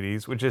with the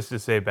ladies, which is to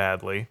say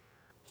badly.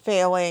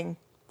 Failing,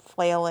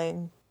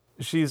 flailing.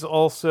 She's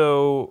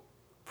also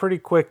pretty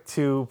quick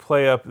to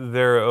play up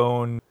their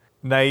own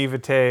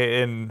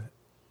naivete in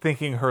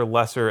thinking her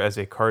lesser as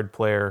a card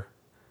player.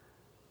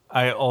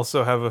 I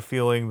also have a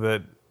feeling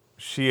that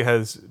she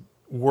has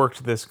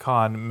worked this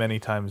con many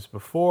times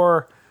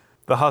before.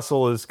 The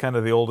hustle is kind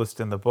of the oldest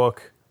in the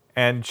book,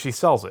 and she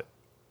sells it.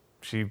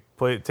 She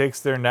takes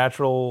their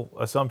natural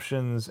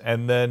assumptions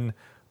and then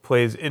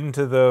plays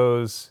into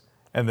those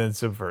and then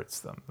subverts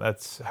them.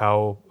 That's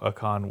how a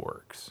con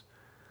works.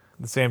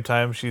 At the same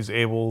time, she's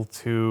able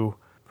to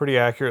pretty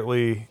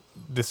accurately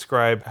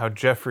describe how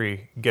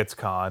Jeffrey gets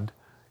conned,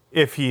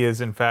 if he is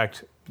in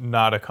fact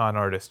not a con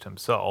artist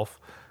himself.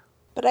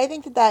 But I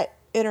think that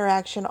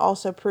interaction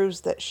also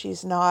proves that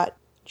she's not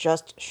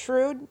just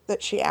shrewd,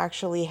 that she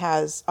actually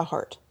has a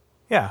heart.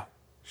 Yeah,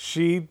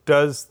 she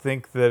does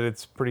think that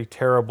it's pretty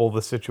terrible,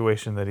 the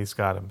situation that he's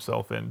got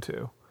himself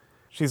into.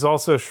 She's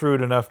also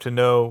shrewd enough to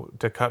know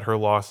to cut her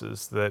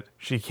losses, that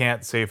she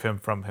can't save him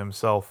from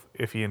himself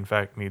if he in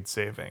fact needs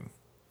saving.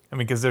 I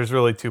mean, because there's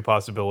really two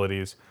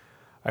possibilities.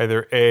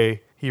 Either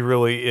A, he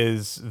really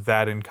is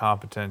that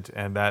incompetent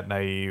and that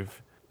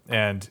naive,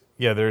 and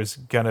yeah, there's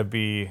gonna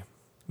be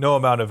no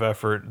amount of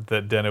effort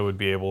that Denna would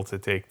be able to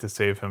take to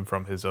save him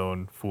from his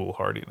own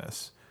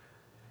foolhardiness.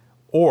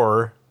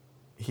 Or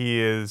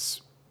he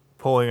is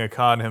pulling a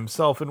con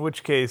himself, in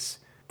which case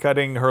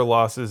cutting her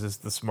losses is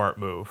the smart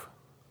move.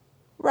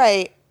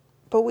 Right,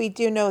 but we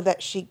do know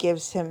that she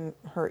gives him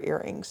her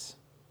earrings.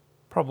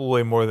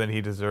 Probably more than he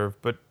deserved,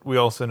 but we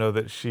also know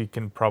that she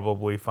can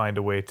probably find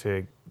a way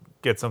to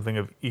get something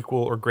of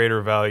equal or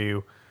greater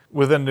value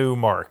with a new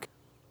mark.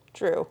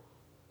 True.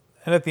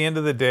 And at the end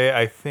of the day,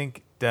 I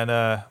think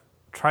Denna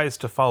tries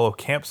to follow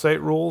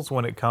campsite rules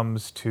when it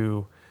comes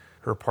to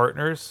her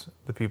partners,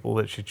 the people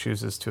that she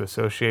chooses to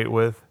associate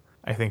with.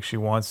 I think she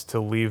wants to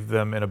leave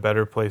them in a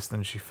better place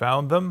than she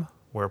found them,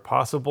 where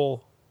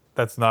possible.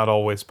 That's not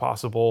always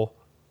possible.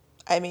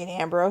 I mean,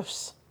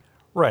 Ambrose.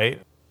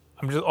 Right.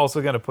 I'm just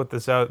also going to put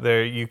this out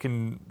there. You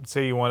can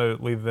say you want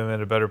to leave them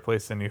in a better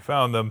place than you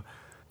found them,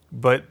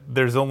 but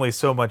there's only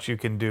so much you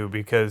can do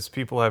because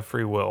people have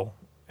free will,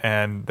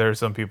 and there are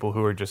some people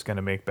who are just going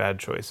to make bad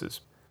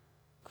choices.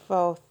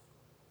 Both.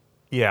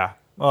 Yeah.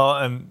 Well,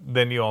 and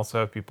then you also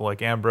have people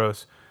like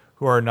Ambrose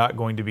who are not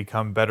going to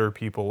become better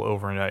people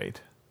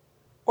overnight.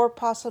 Or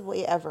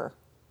possibly ever.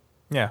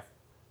 Yeah.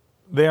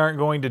 They aren't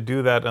going to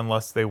do that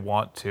unless they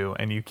want to,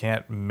 and you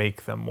can't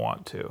make them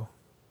want to.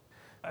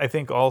 I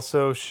think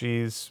also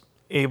she's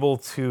able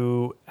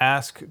to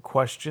ask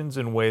questions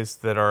in ways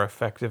that are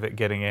effective at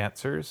getting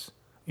answers.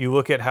 You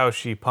look at how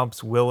she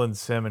pumps Will and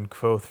Sim and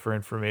Kvothe for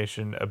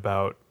information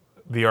about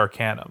the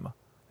Arcanum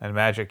and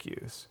magic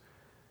use.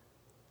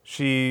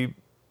 She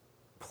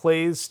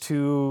plays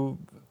to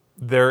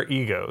their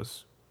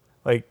egos.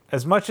 Like,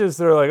 as much as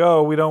they're like,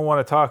 oh, we don't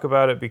want to talk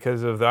about it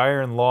because of the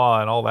Iron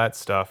Law and all that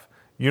stuff,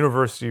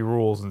 university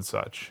rules and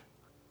such,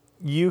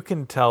 you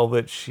can tell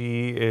that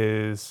she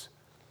is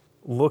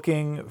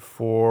looking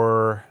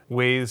for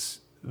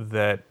ways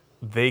that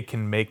they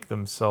can make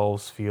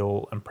themselves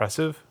feel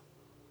impressive.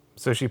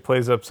 So she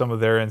plays up some of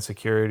their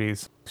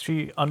insecurities.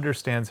 She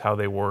understands how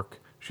they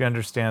work. She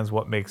understands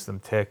what makes them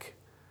tick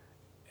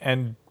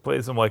and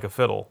plays them like a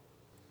fiddle.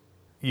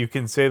 You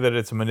can say that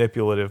it's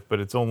manipulative, but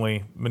it's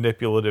only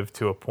manipulative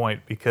to a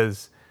point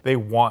because they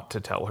want to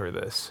tell her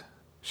this.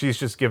 She's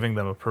just giving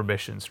them a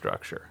permission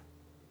structure.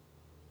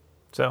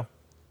 So,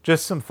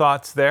 just some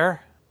thoughts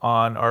there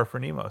on R for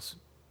Nemos.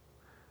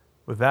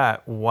 With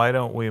that, why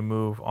don't we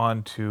move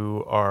on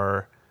to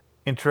our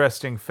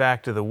interesting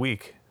fact of the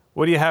week?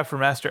 What do you have for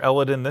Master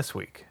Elodin this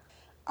week?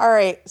 All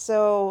right,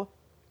 so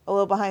a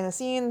little behind the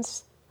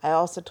scenes. I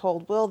also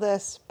told Will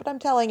this, but I'm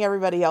telling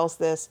everybody else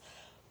this.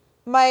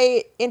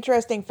 My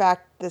interesting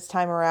fact this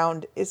time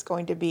around is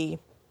going to be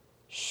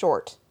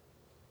short.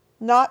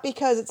 Not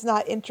because it's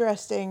not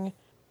interesting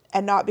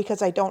and not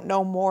because I don't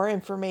know more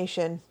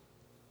information,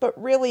 but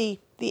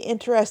really the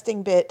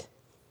interesting bit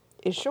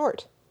is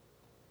short.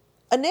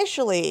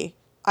 Initially,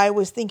 I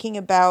was thinking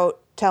about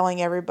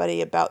telling everybody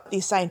about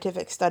these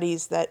scientific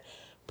studies that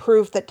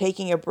prove that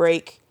taking a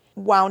break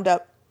wound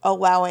up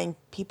allowing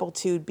people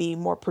to be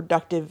more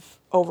productive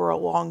over a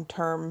long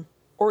term,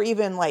 or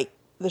even like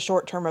the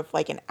short term of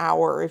like an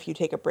hour if you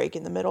take a break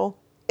in the middle.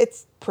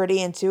 It's pretty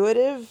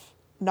intuitive.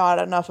 Not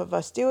enough of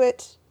us do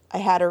it. I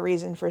had a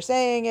reason for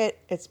saying it.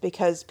 It's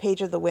because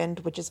Page of the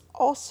Wind, which is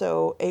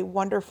also a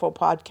wonderful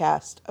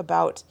podcast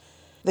about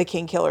the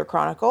Kingkiller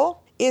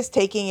Chronicle, is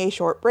taking a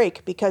short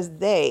break because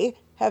they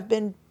have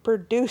been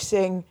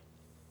producing,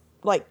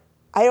 like,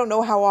 I don't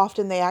know how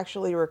often they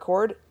actually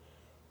record,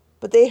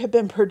 but they have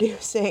been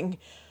producing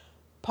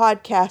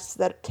podcasts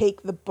that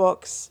take the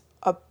books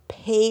a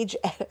page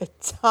at a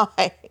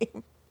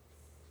time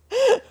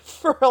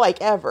for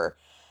like ever.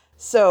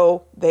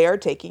 So they are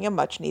taking a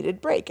much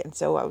needed break. And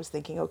so I was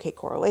thinking, okay,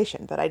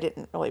 correlation, but I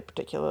didn't really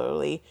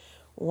particularly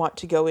want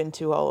to go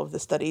into all of the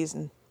studies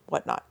and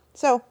whatnot.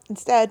 So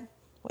instead,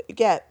 what you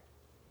get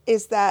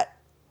is that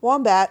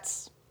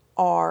wombats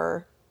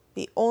are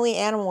the only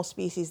animal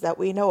species that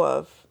we know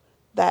of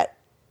that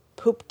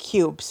poop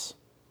cubes.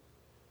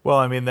 Well,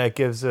 I mean, that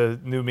gives a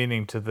new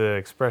meaning to the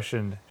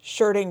expression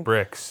Shirting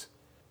bricks.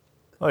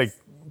 Like,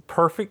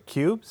 perfect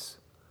cubes?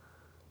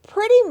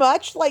 pretty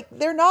much, like,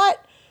 they're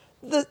not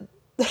the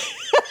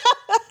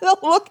the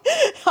look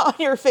on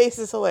your face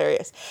is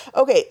hilarious.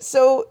 Okay,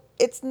 so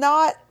it's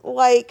not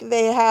like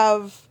they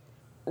have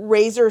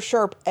razor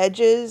sharp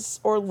edges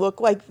or look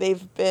like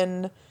they've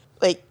been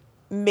like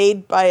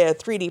made by a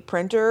 3D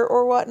printer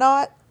or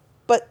whatnot,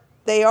 but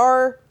they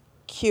are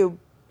cube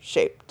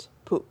shaped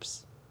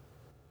poops.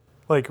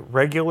 Like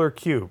regular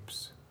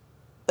cubes.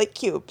 Like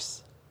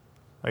cubes.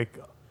 Like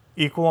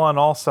equal on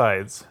all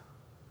sides.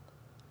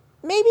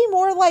 Maybe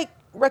more like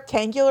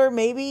rectangular,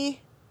 maybe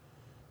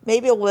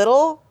a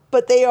little,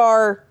 but they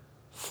are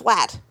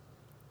flat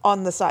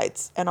on the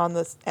sides and on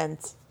the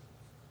ends.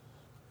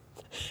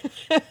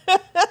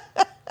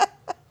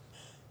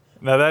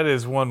 Now that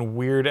is one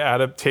weird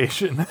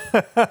adaptation.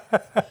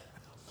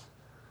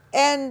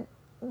 And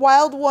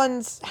wild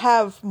ones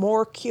have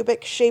more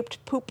cubic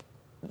shaped poop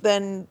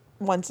than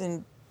ones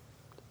in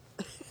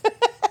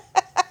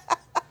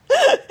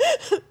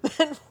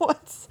than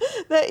ones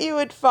that you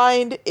would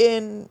find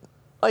in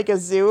like a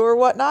zoo or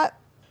whatnot.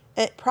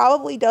 It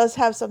probably does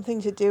have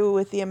something to do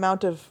with the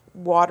amount of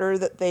water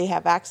that they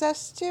have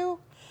access to,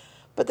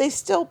 but they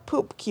still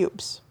poop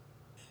cubes.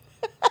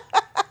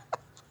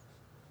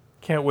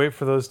 Can't wait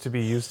for those to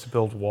be used to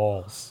build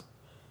walls.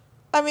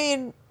 I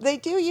mean, they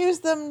do use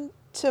them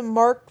to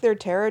mark their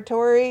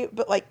territory,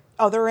 but like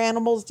other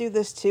animals do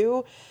this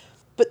too.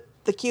 But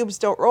the cubes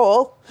don't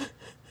roll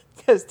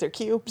because they're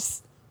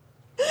cubes.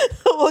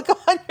 Look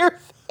on your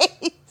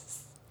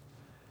face.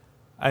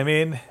 I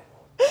mean,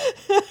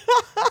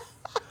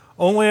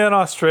 only in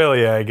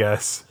Australia, I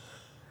guess.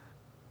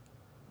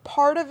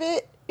 Part of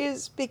it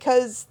is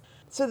because,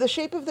 so the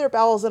shape of their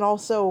bowels and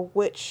also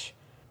which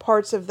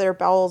parts of their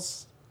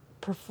bowels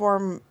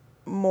perform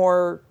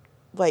more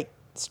like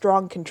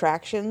strong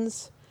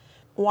contractions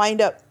wind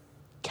up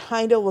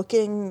kind of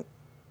looking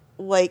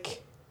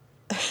like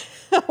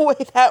a way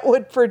that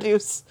would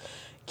produce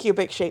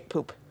cubic shaped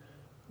poop.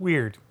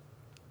 Weird.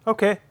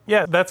 Okay,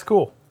 yeah, that's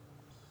cool.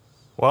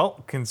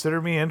 Well,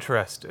 consider me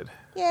interested.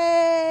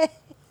 Yay!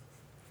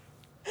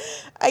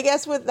 I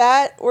guess with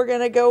that, we're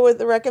going to go with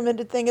the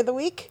recommended thing of the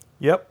week.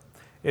 Yep,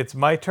 it's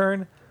my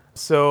turn.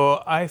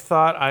 So I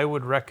thought I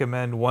would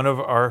recommend one of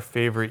our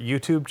favorite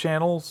YouTube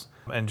channels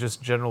and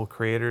just general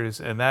creators,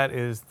 and that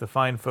is the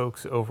fine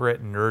folks over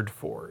at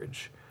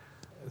NerdForge.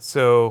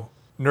 So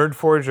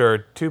NerdForge are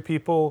two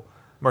people,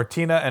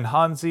 Martina and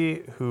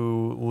Hansi,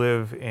 who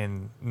live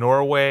in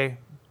Norway.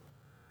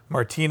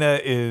 Martina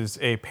is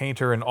a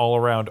painter and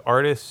all-around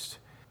artist.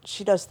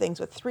 She does things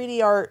with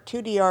 3D art,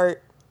 2D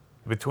art,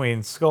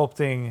 Between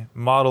sculpting,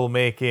 model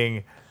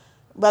making,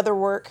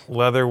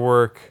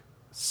 leatherwork,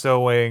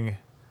 sewing.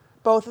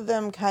 both of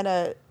them kind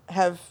of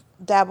have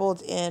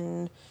dabbled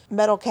in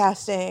metal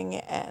casting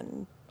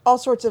and all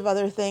sorts of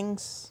other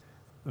things.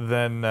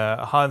 Then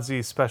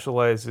Hansi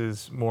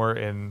specializes more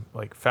in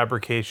like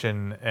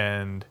fabrication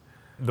and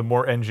the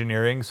more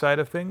engineering side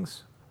of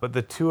things. But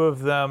the two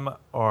of them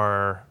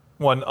are,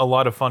 one, a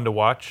lot of fun to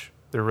watch.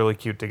 They're really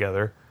cute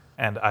together.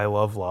 And I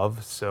love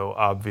love, so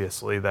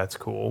obviously that's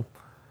cool.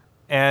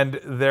 And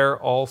they're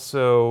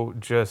also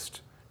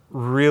just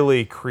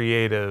really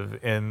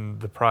creative in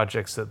the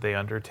projects that they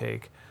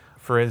undertake.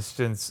 For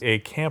instance, a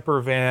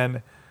camper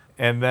van,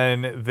 and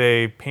then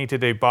they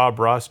painted a Bob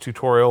Ross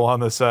tutorial on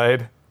the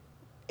side.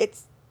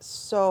 It's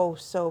so,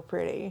 so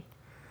pretty.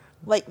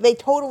 Like, they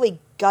totally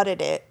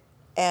gutted it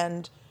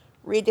and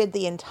redid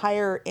the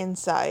entire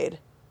inside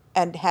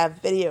and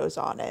have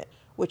videos on it,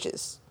 which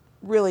is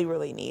really,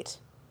 really neat.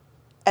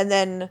 And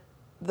then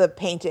the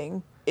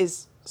painting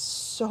is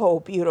so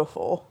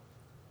beautiful.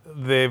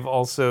 They've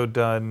also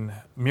done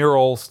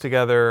murals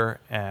together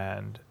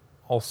and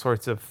all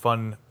sorts of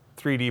fun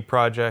 3D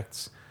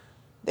projects.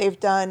 They've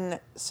done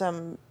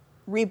some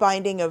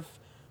rebinding of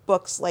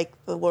books like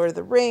The Lord of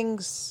the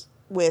Rings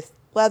with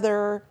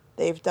leather.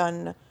 They've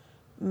done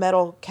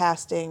metal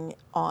casting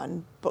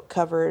on book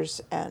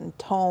covers and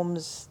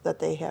tomes that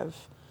they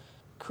have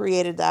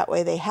created that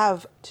way. They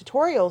have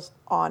tutorials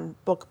on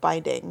book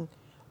binding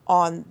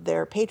on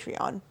their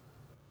Patreon.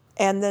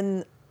 And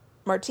then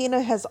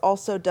Martina has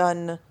also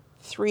done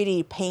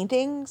 3D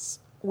paintings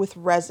with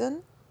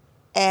resin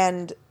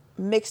and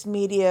mixed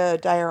media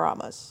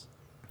dioramas.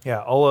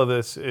 Yeah, all of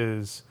this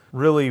is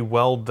really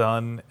well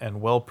done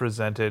and well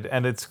presented,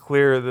 and it's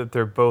clear that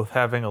they're both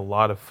having a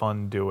lot of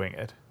fun doing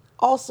it.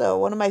 Also,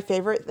 one of my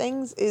favorite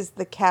things is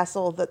the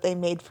castle that they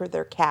made for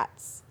their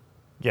cats.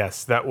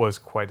 Yes, that was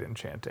quite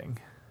enchanting.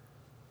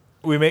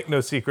 We make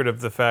no secret of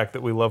the fact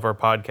that we love our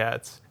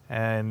podcasts,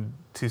 and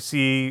to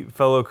see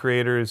fellow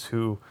creators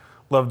who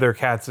love their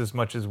cats as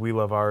much as we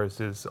love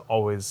ours is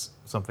always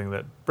something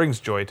that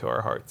brings joy to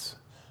our hearts.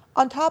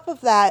 On top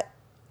of that,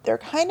 they're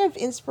kind of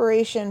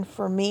inspiration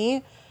for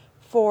me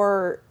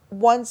for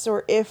once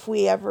or if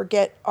we ever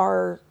get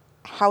our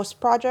house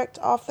project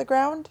off the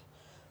ground,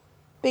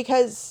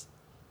 because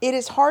it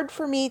is hard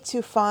for me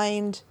to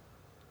find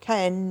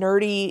kind of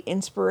nerdy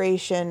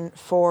inspiration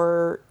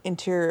for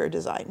interior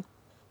design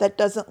that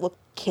doesn't look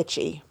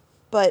kitschy.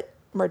 But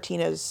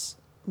Martina's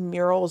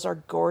murals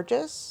are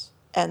gorgeous,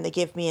 and they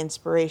give me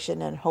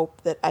inspiration and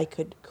hope that I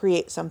could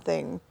create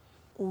something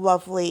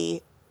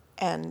lovely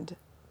and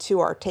to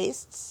our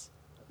tastes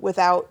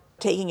without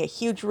taking a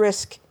huge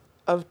risk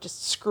of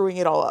just screwing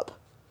it all up.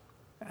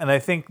 And I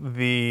think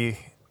the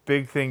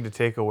big thing to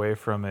take away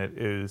from it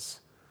is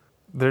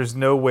there's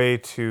no way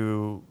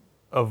to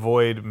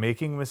avoid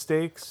making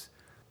mistakes,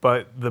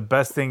 but the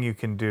best thing you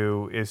can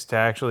do is to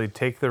actually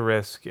take the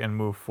risk and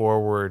move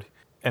forward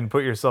and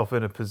put yourself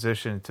in a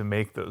position to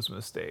make those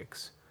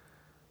mistakes.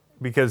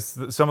 Because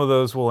some of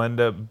those will end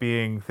up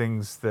being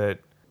things that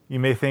you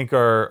may think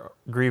are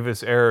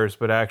grievous errors,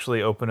 but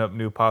actually open up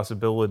new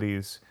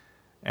possibilities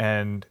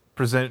and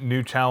present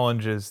new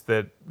challenges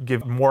that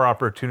give more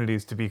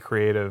opportunities to be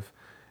creative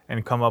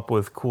and come up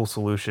with cool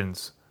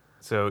solutions.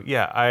 So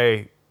yeah,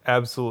 I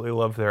absolutely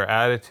love their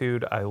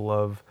attitude. I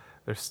love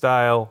their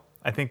style.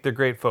 I think they're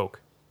great folk.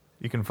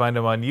 You can find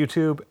them on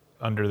YouTube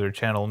under their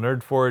channel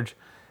Nerdforge.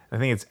 I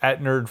think it's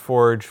at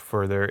Nerdforge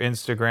for their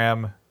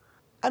Instagram.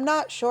 I'm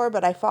not sure,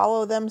 but I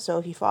follow them, so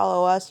if you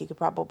follow us, you could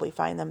probably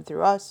find them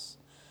through us.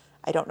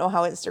 I don't know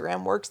how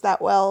Instagram works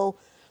that well.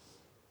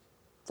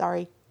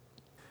 Sorry.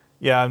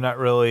 Yeah, I'm not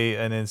really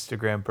an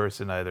Instagram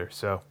person either,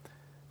 so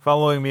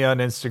following me on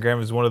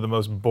Instagram is one of the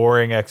most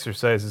boring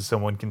exercises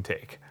someone can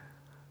take.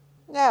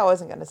 Yeah, I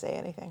wasn't going to say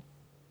anything.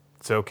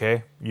 It's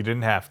okay. You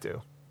didn't have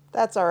to.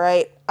 That's all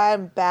right.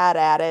 I'm bad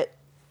at it,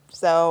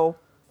 so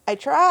I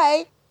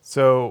try.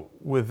 So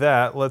with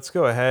that, let's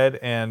go ahead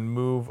and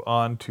move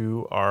on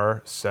to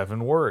our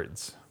 7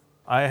 words.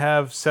 I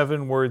have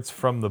 7 words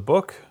from the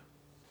book,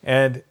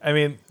 and I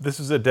mean, this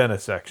is a Denna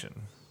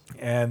section.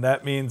 And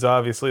that means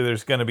obviously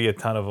there's going to be a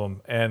ton of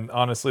them. And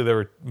honestly, there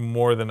were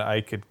more than I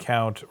could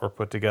count or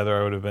put together.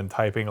 I would have been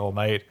typing all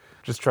night,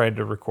 just trying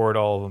to record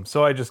all of them.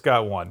 So I just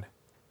got one.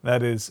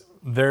 That is,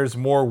 there's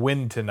more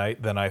wind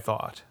tonight than I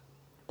thought.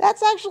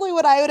 That's actually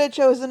what I would have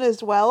chosen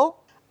as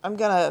well. I'm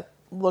going to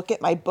look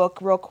at my book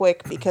real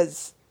quick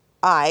because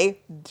I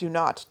do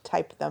not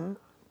type them,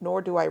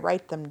 nor do I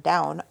write them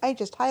down. I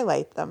just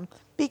highlight them.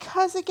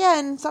 Because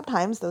again,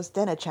 sometimes those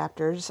Denna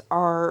chapters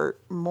are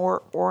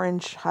more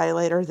orange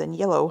highlighter than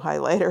yellow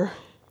highlighter.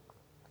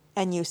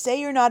 And You Say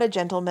You're Not a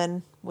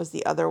Gentleman was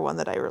the other one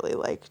that I really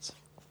liked.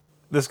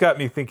 This got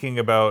me thinking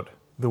about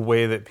the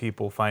way that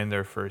people find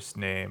their first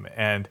name.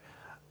 And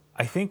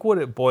I think what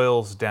it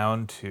boils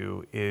down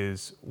to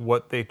is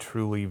what they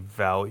truly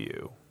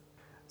value.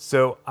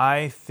 So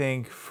I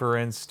think, for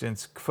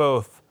instance,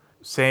 Kvothe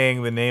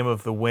saying the name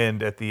of the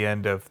wind at the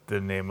end of the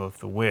name of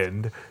the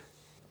wind,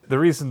 the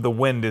reason the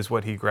wind is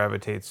what he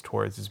gravitates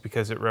towards is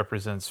because it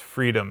represents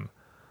freedom.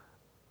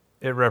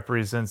 It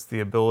represents the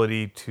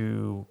ability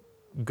to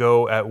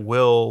go at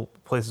will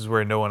places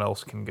where no one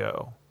else can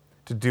go,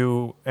 to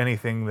do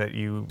anything that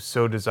you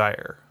so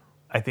desire.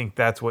 I think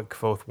that's what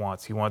Kvothe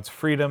wants. He wants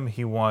freedom.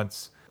 He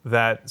wants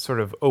that sort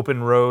of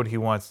open road. He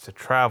wants to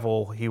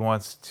travel. He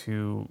wants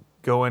to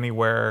go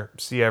anywhere,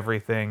 see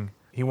everything.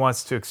 He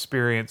wants to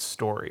experience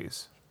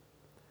stories.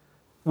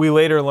 We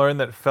later learn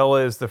that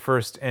Fela is the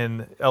first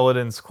in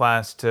Elodin's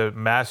class to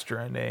master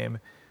a name,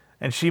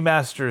 and she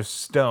masters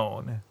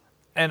stone.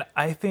 And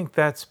I think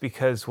that's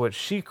because what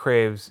she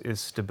craves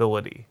is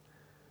stability.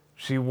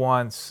 She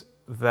wants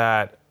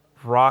that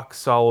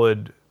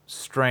rock-solid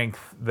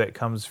strength that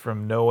comes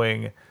from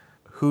knowing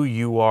who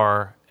you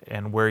are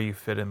and where you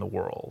fit in the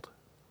world.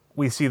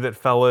 We see that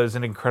Fela is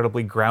an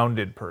incredibly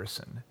grounded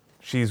person.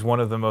 She's one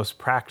of the most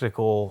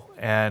practical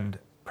and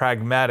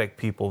pragmatic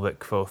people that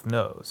Kvothe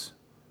knows.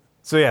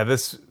 So yeah,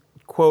 this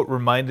quote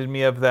reminded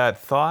me of that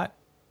thought.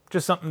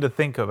 Just something to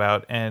think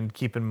about and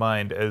keep in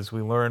mind as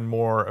we learn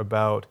more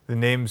about the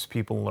names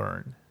people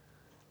learn.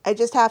 I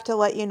just have to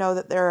let you know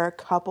that there are a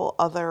couple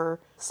other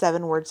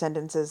 7-word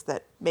sentences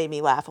that made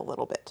me laugh a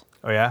little bit.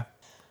 Oh yeah?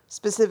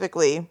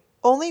 Specifically,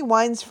 only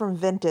wines from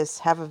Ventus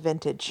have a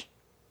vintage,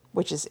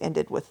 which is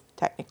ended with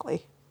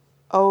technically.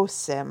 Oh,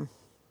 Sim.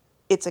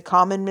 It's a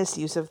common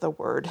misuse of the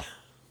word.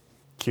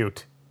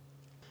 Cute.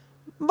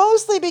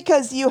 Mostly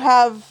because you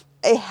have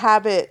a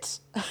habit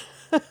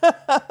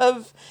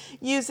of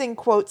using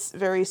quotes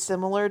very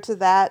similar to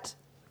that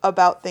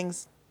about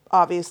things,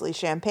 obviously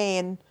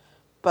champagne,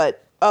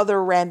 but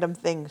other random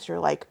things. You're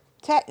like,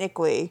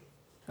 technically.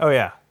 Oh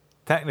yeah.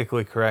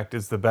 Technically correct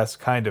is the best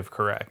kind of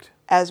correct.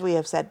 As we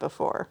have said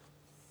before.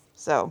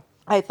 So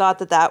I thought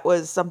that that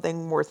was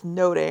something worth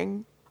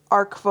noting.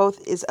 Our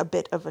Kvothe is a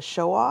bit of a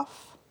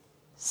show-off.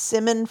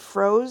 Simon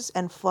froze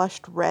and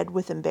flushed red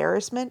with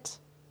embarrassment.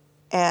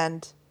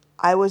 And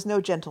I was no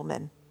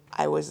gentleman.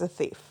 I was a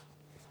thief.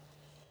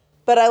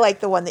 But I like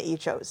the one that you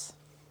chose.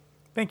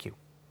 Thank you.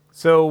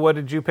 So what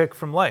did you pick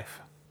from life?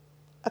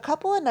 A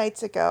couple of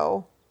nights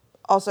ago,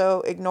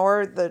 also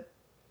ignore the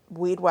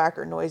weed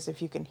whacker noise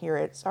if you can hear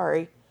it.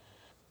 Sorry.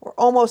 We're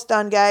almost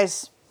done,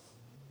 guys.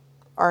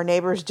 Our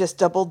neighbors just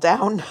doubled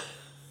down.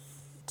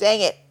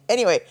 Dang it.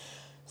 Anyway,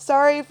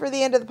 sorry for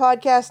the end of the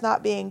podcast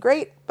not being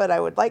great, but I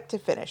would like to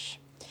finish.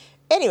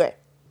 Anyway,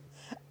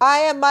 I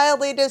am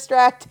mildly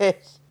distracted.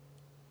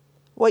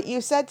 What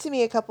you said to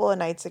me a couple of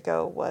nights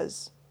ago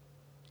was,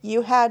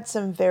 you had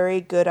some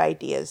very good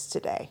ideas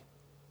today.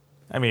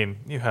 I mean,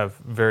 you have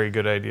very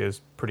good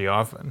ideas pretty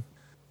often.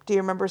 Do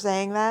you remember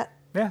saying that?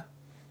 Yeah.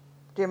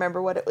 Do you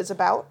remember what it was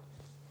about?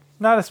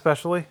 Not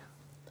especially.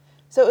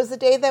 So it was the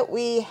day that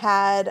we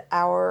had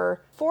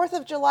our 4th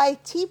of July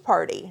tea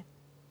party.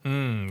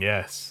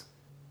 Yes.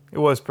 It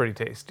was pretty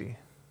tasty.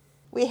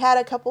 We had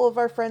a couple of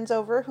our friends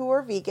over who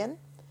were vegan,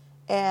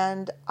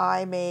 and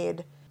I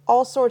made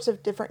all sorts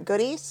of different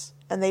goodies,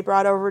 and they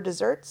brought over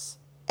desserts,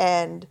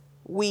 and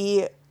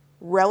we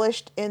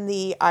relished in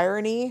the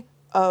irony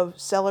of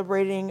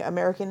celebrating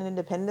American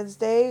Independence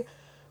Day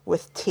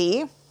with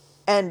tea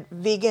and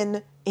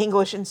vegan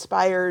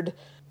English-inspired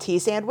tea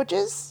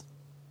sandwiches.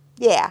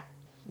 Yeah.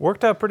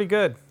 Worked out pretty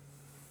good.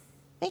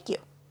 Thank you.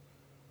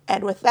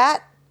 And with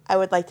that, I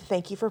would like to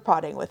thank you for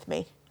potting with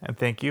me. And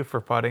thank you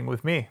for potting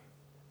with me.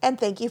 And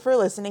thank you for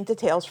listening to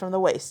Tales from the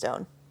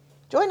Waystone.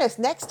 Join us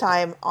next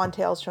time on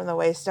Tales from the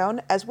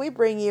Waystone as we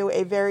bring you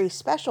a very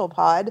special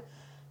pod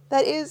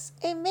that is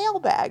a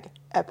mailbag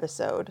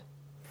episode.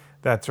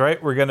 That's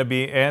right. We're going to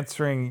be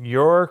answering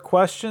your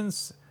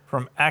questions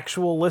from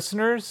actual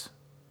listeners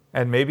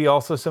and maybe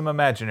also some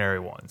imaginary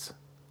ones.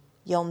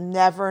 You'll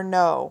never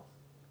know.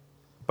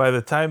 By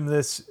the time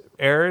this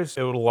airs,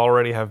 it will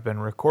already have been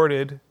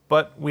recorded,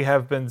 but we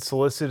have been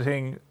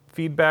soliciting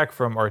feedback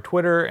from our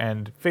Twitter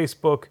and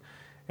Facebook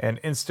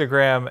and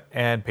Instagram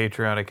and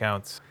Patreon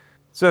accounts.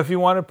 So if you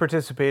want to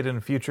participate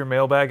in future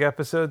mailbag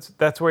episodes,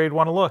 that's where you'd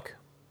want to look.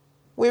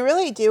 We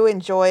really do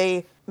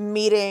enjoy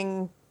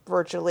meeting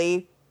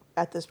virtually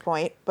at this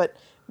point, but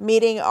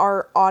meeting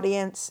our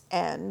audience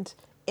and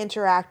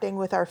interacting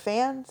with our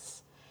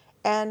fans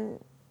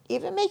and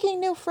even making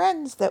new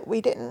friends that we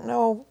didn't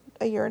know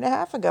a year and a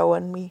half ago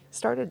when we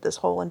started this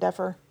whole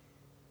endeavor.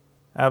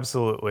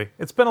 Absolutely.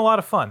 It's been a lot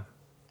of fun.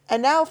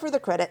 And now for the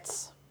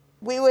credits.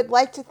 We would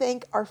like to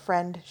thank our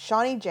friend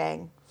Shawnee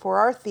Jang for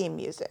our theme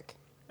music.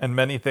 And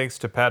many thanks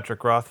to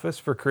Patrick Rothfuss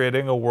for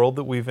creating a world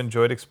that we've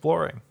enjoyed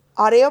exploring.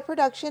 Audio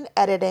production,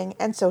 editing,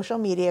 and social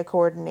media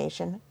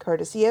coordination,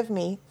 courtesy of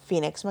me,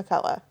 Phoenix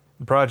McCullough.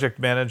 Project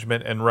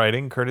management and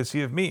writing,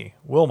 courtesy of me,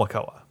 Will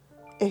McCullough.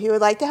 If you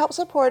would like to help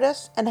support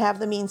us and have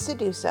the means to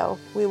do so,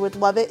 we would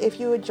love it if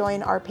you would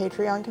join our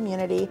Patreon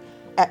community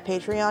at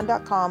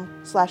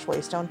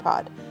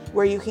patreon.com/waystonepod,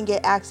 where you can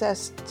get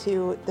access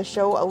to the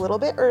show a little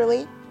bit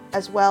early,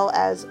 as well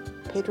as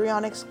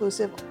Patreon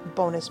exclusive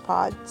bonus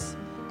pods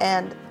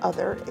and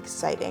other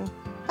exciting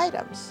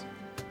items.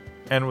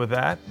 And with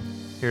that,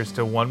 here's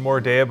to one more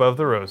day above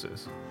the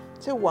roses.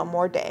 To one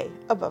more day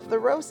above the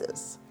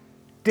roses.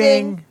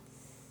 Ding!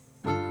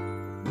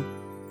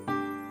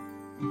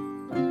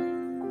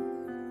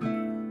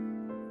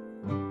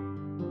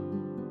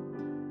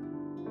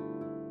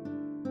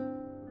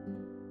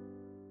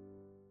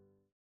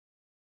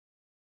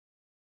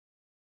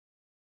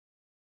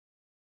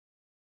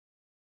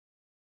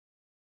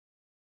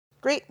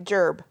 Great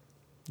gerb.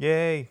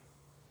 Yay!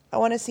 I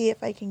want to see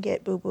if I can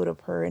get Boo Boo to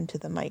purr into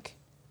the mic.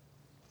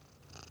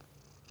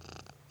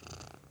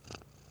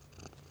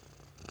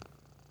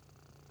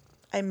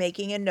 I'm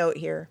making a note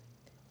here.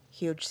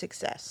 Huge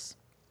success.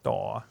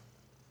 Aw.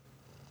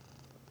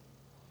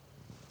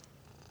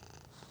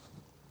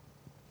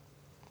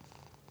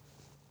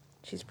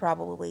 She's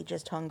probably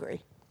just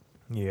hungry.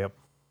 Yep.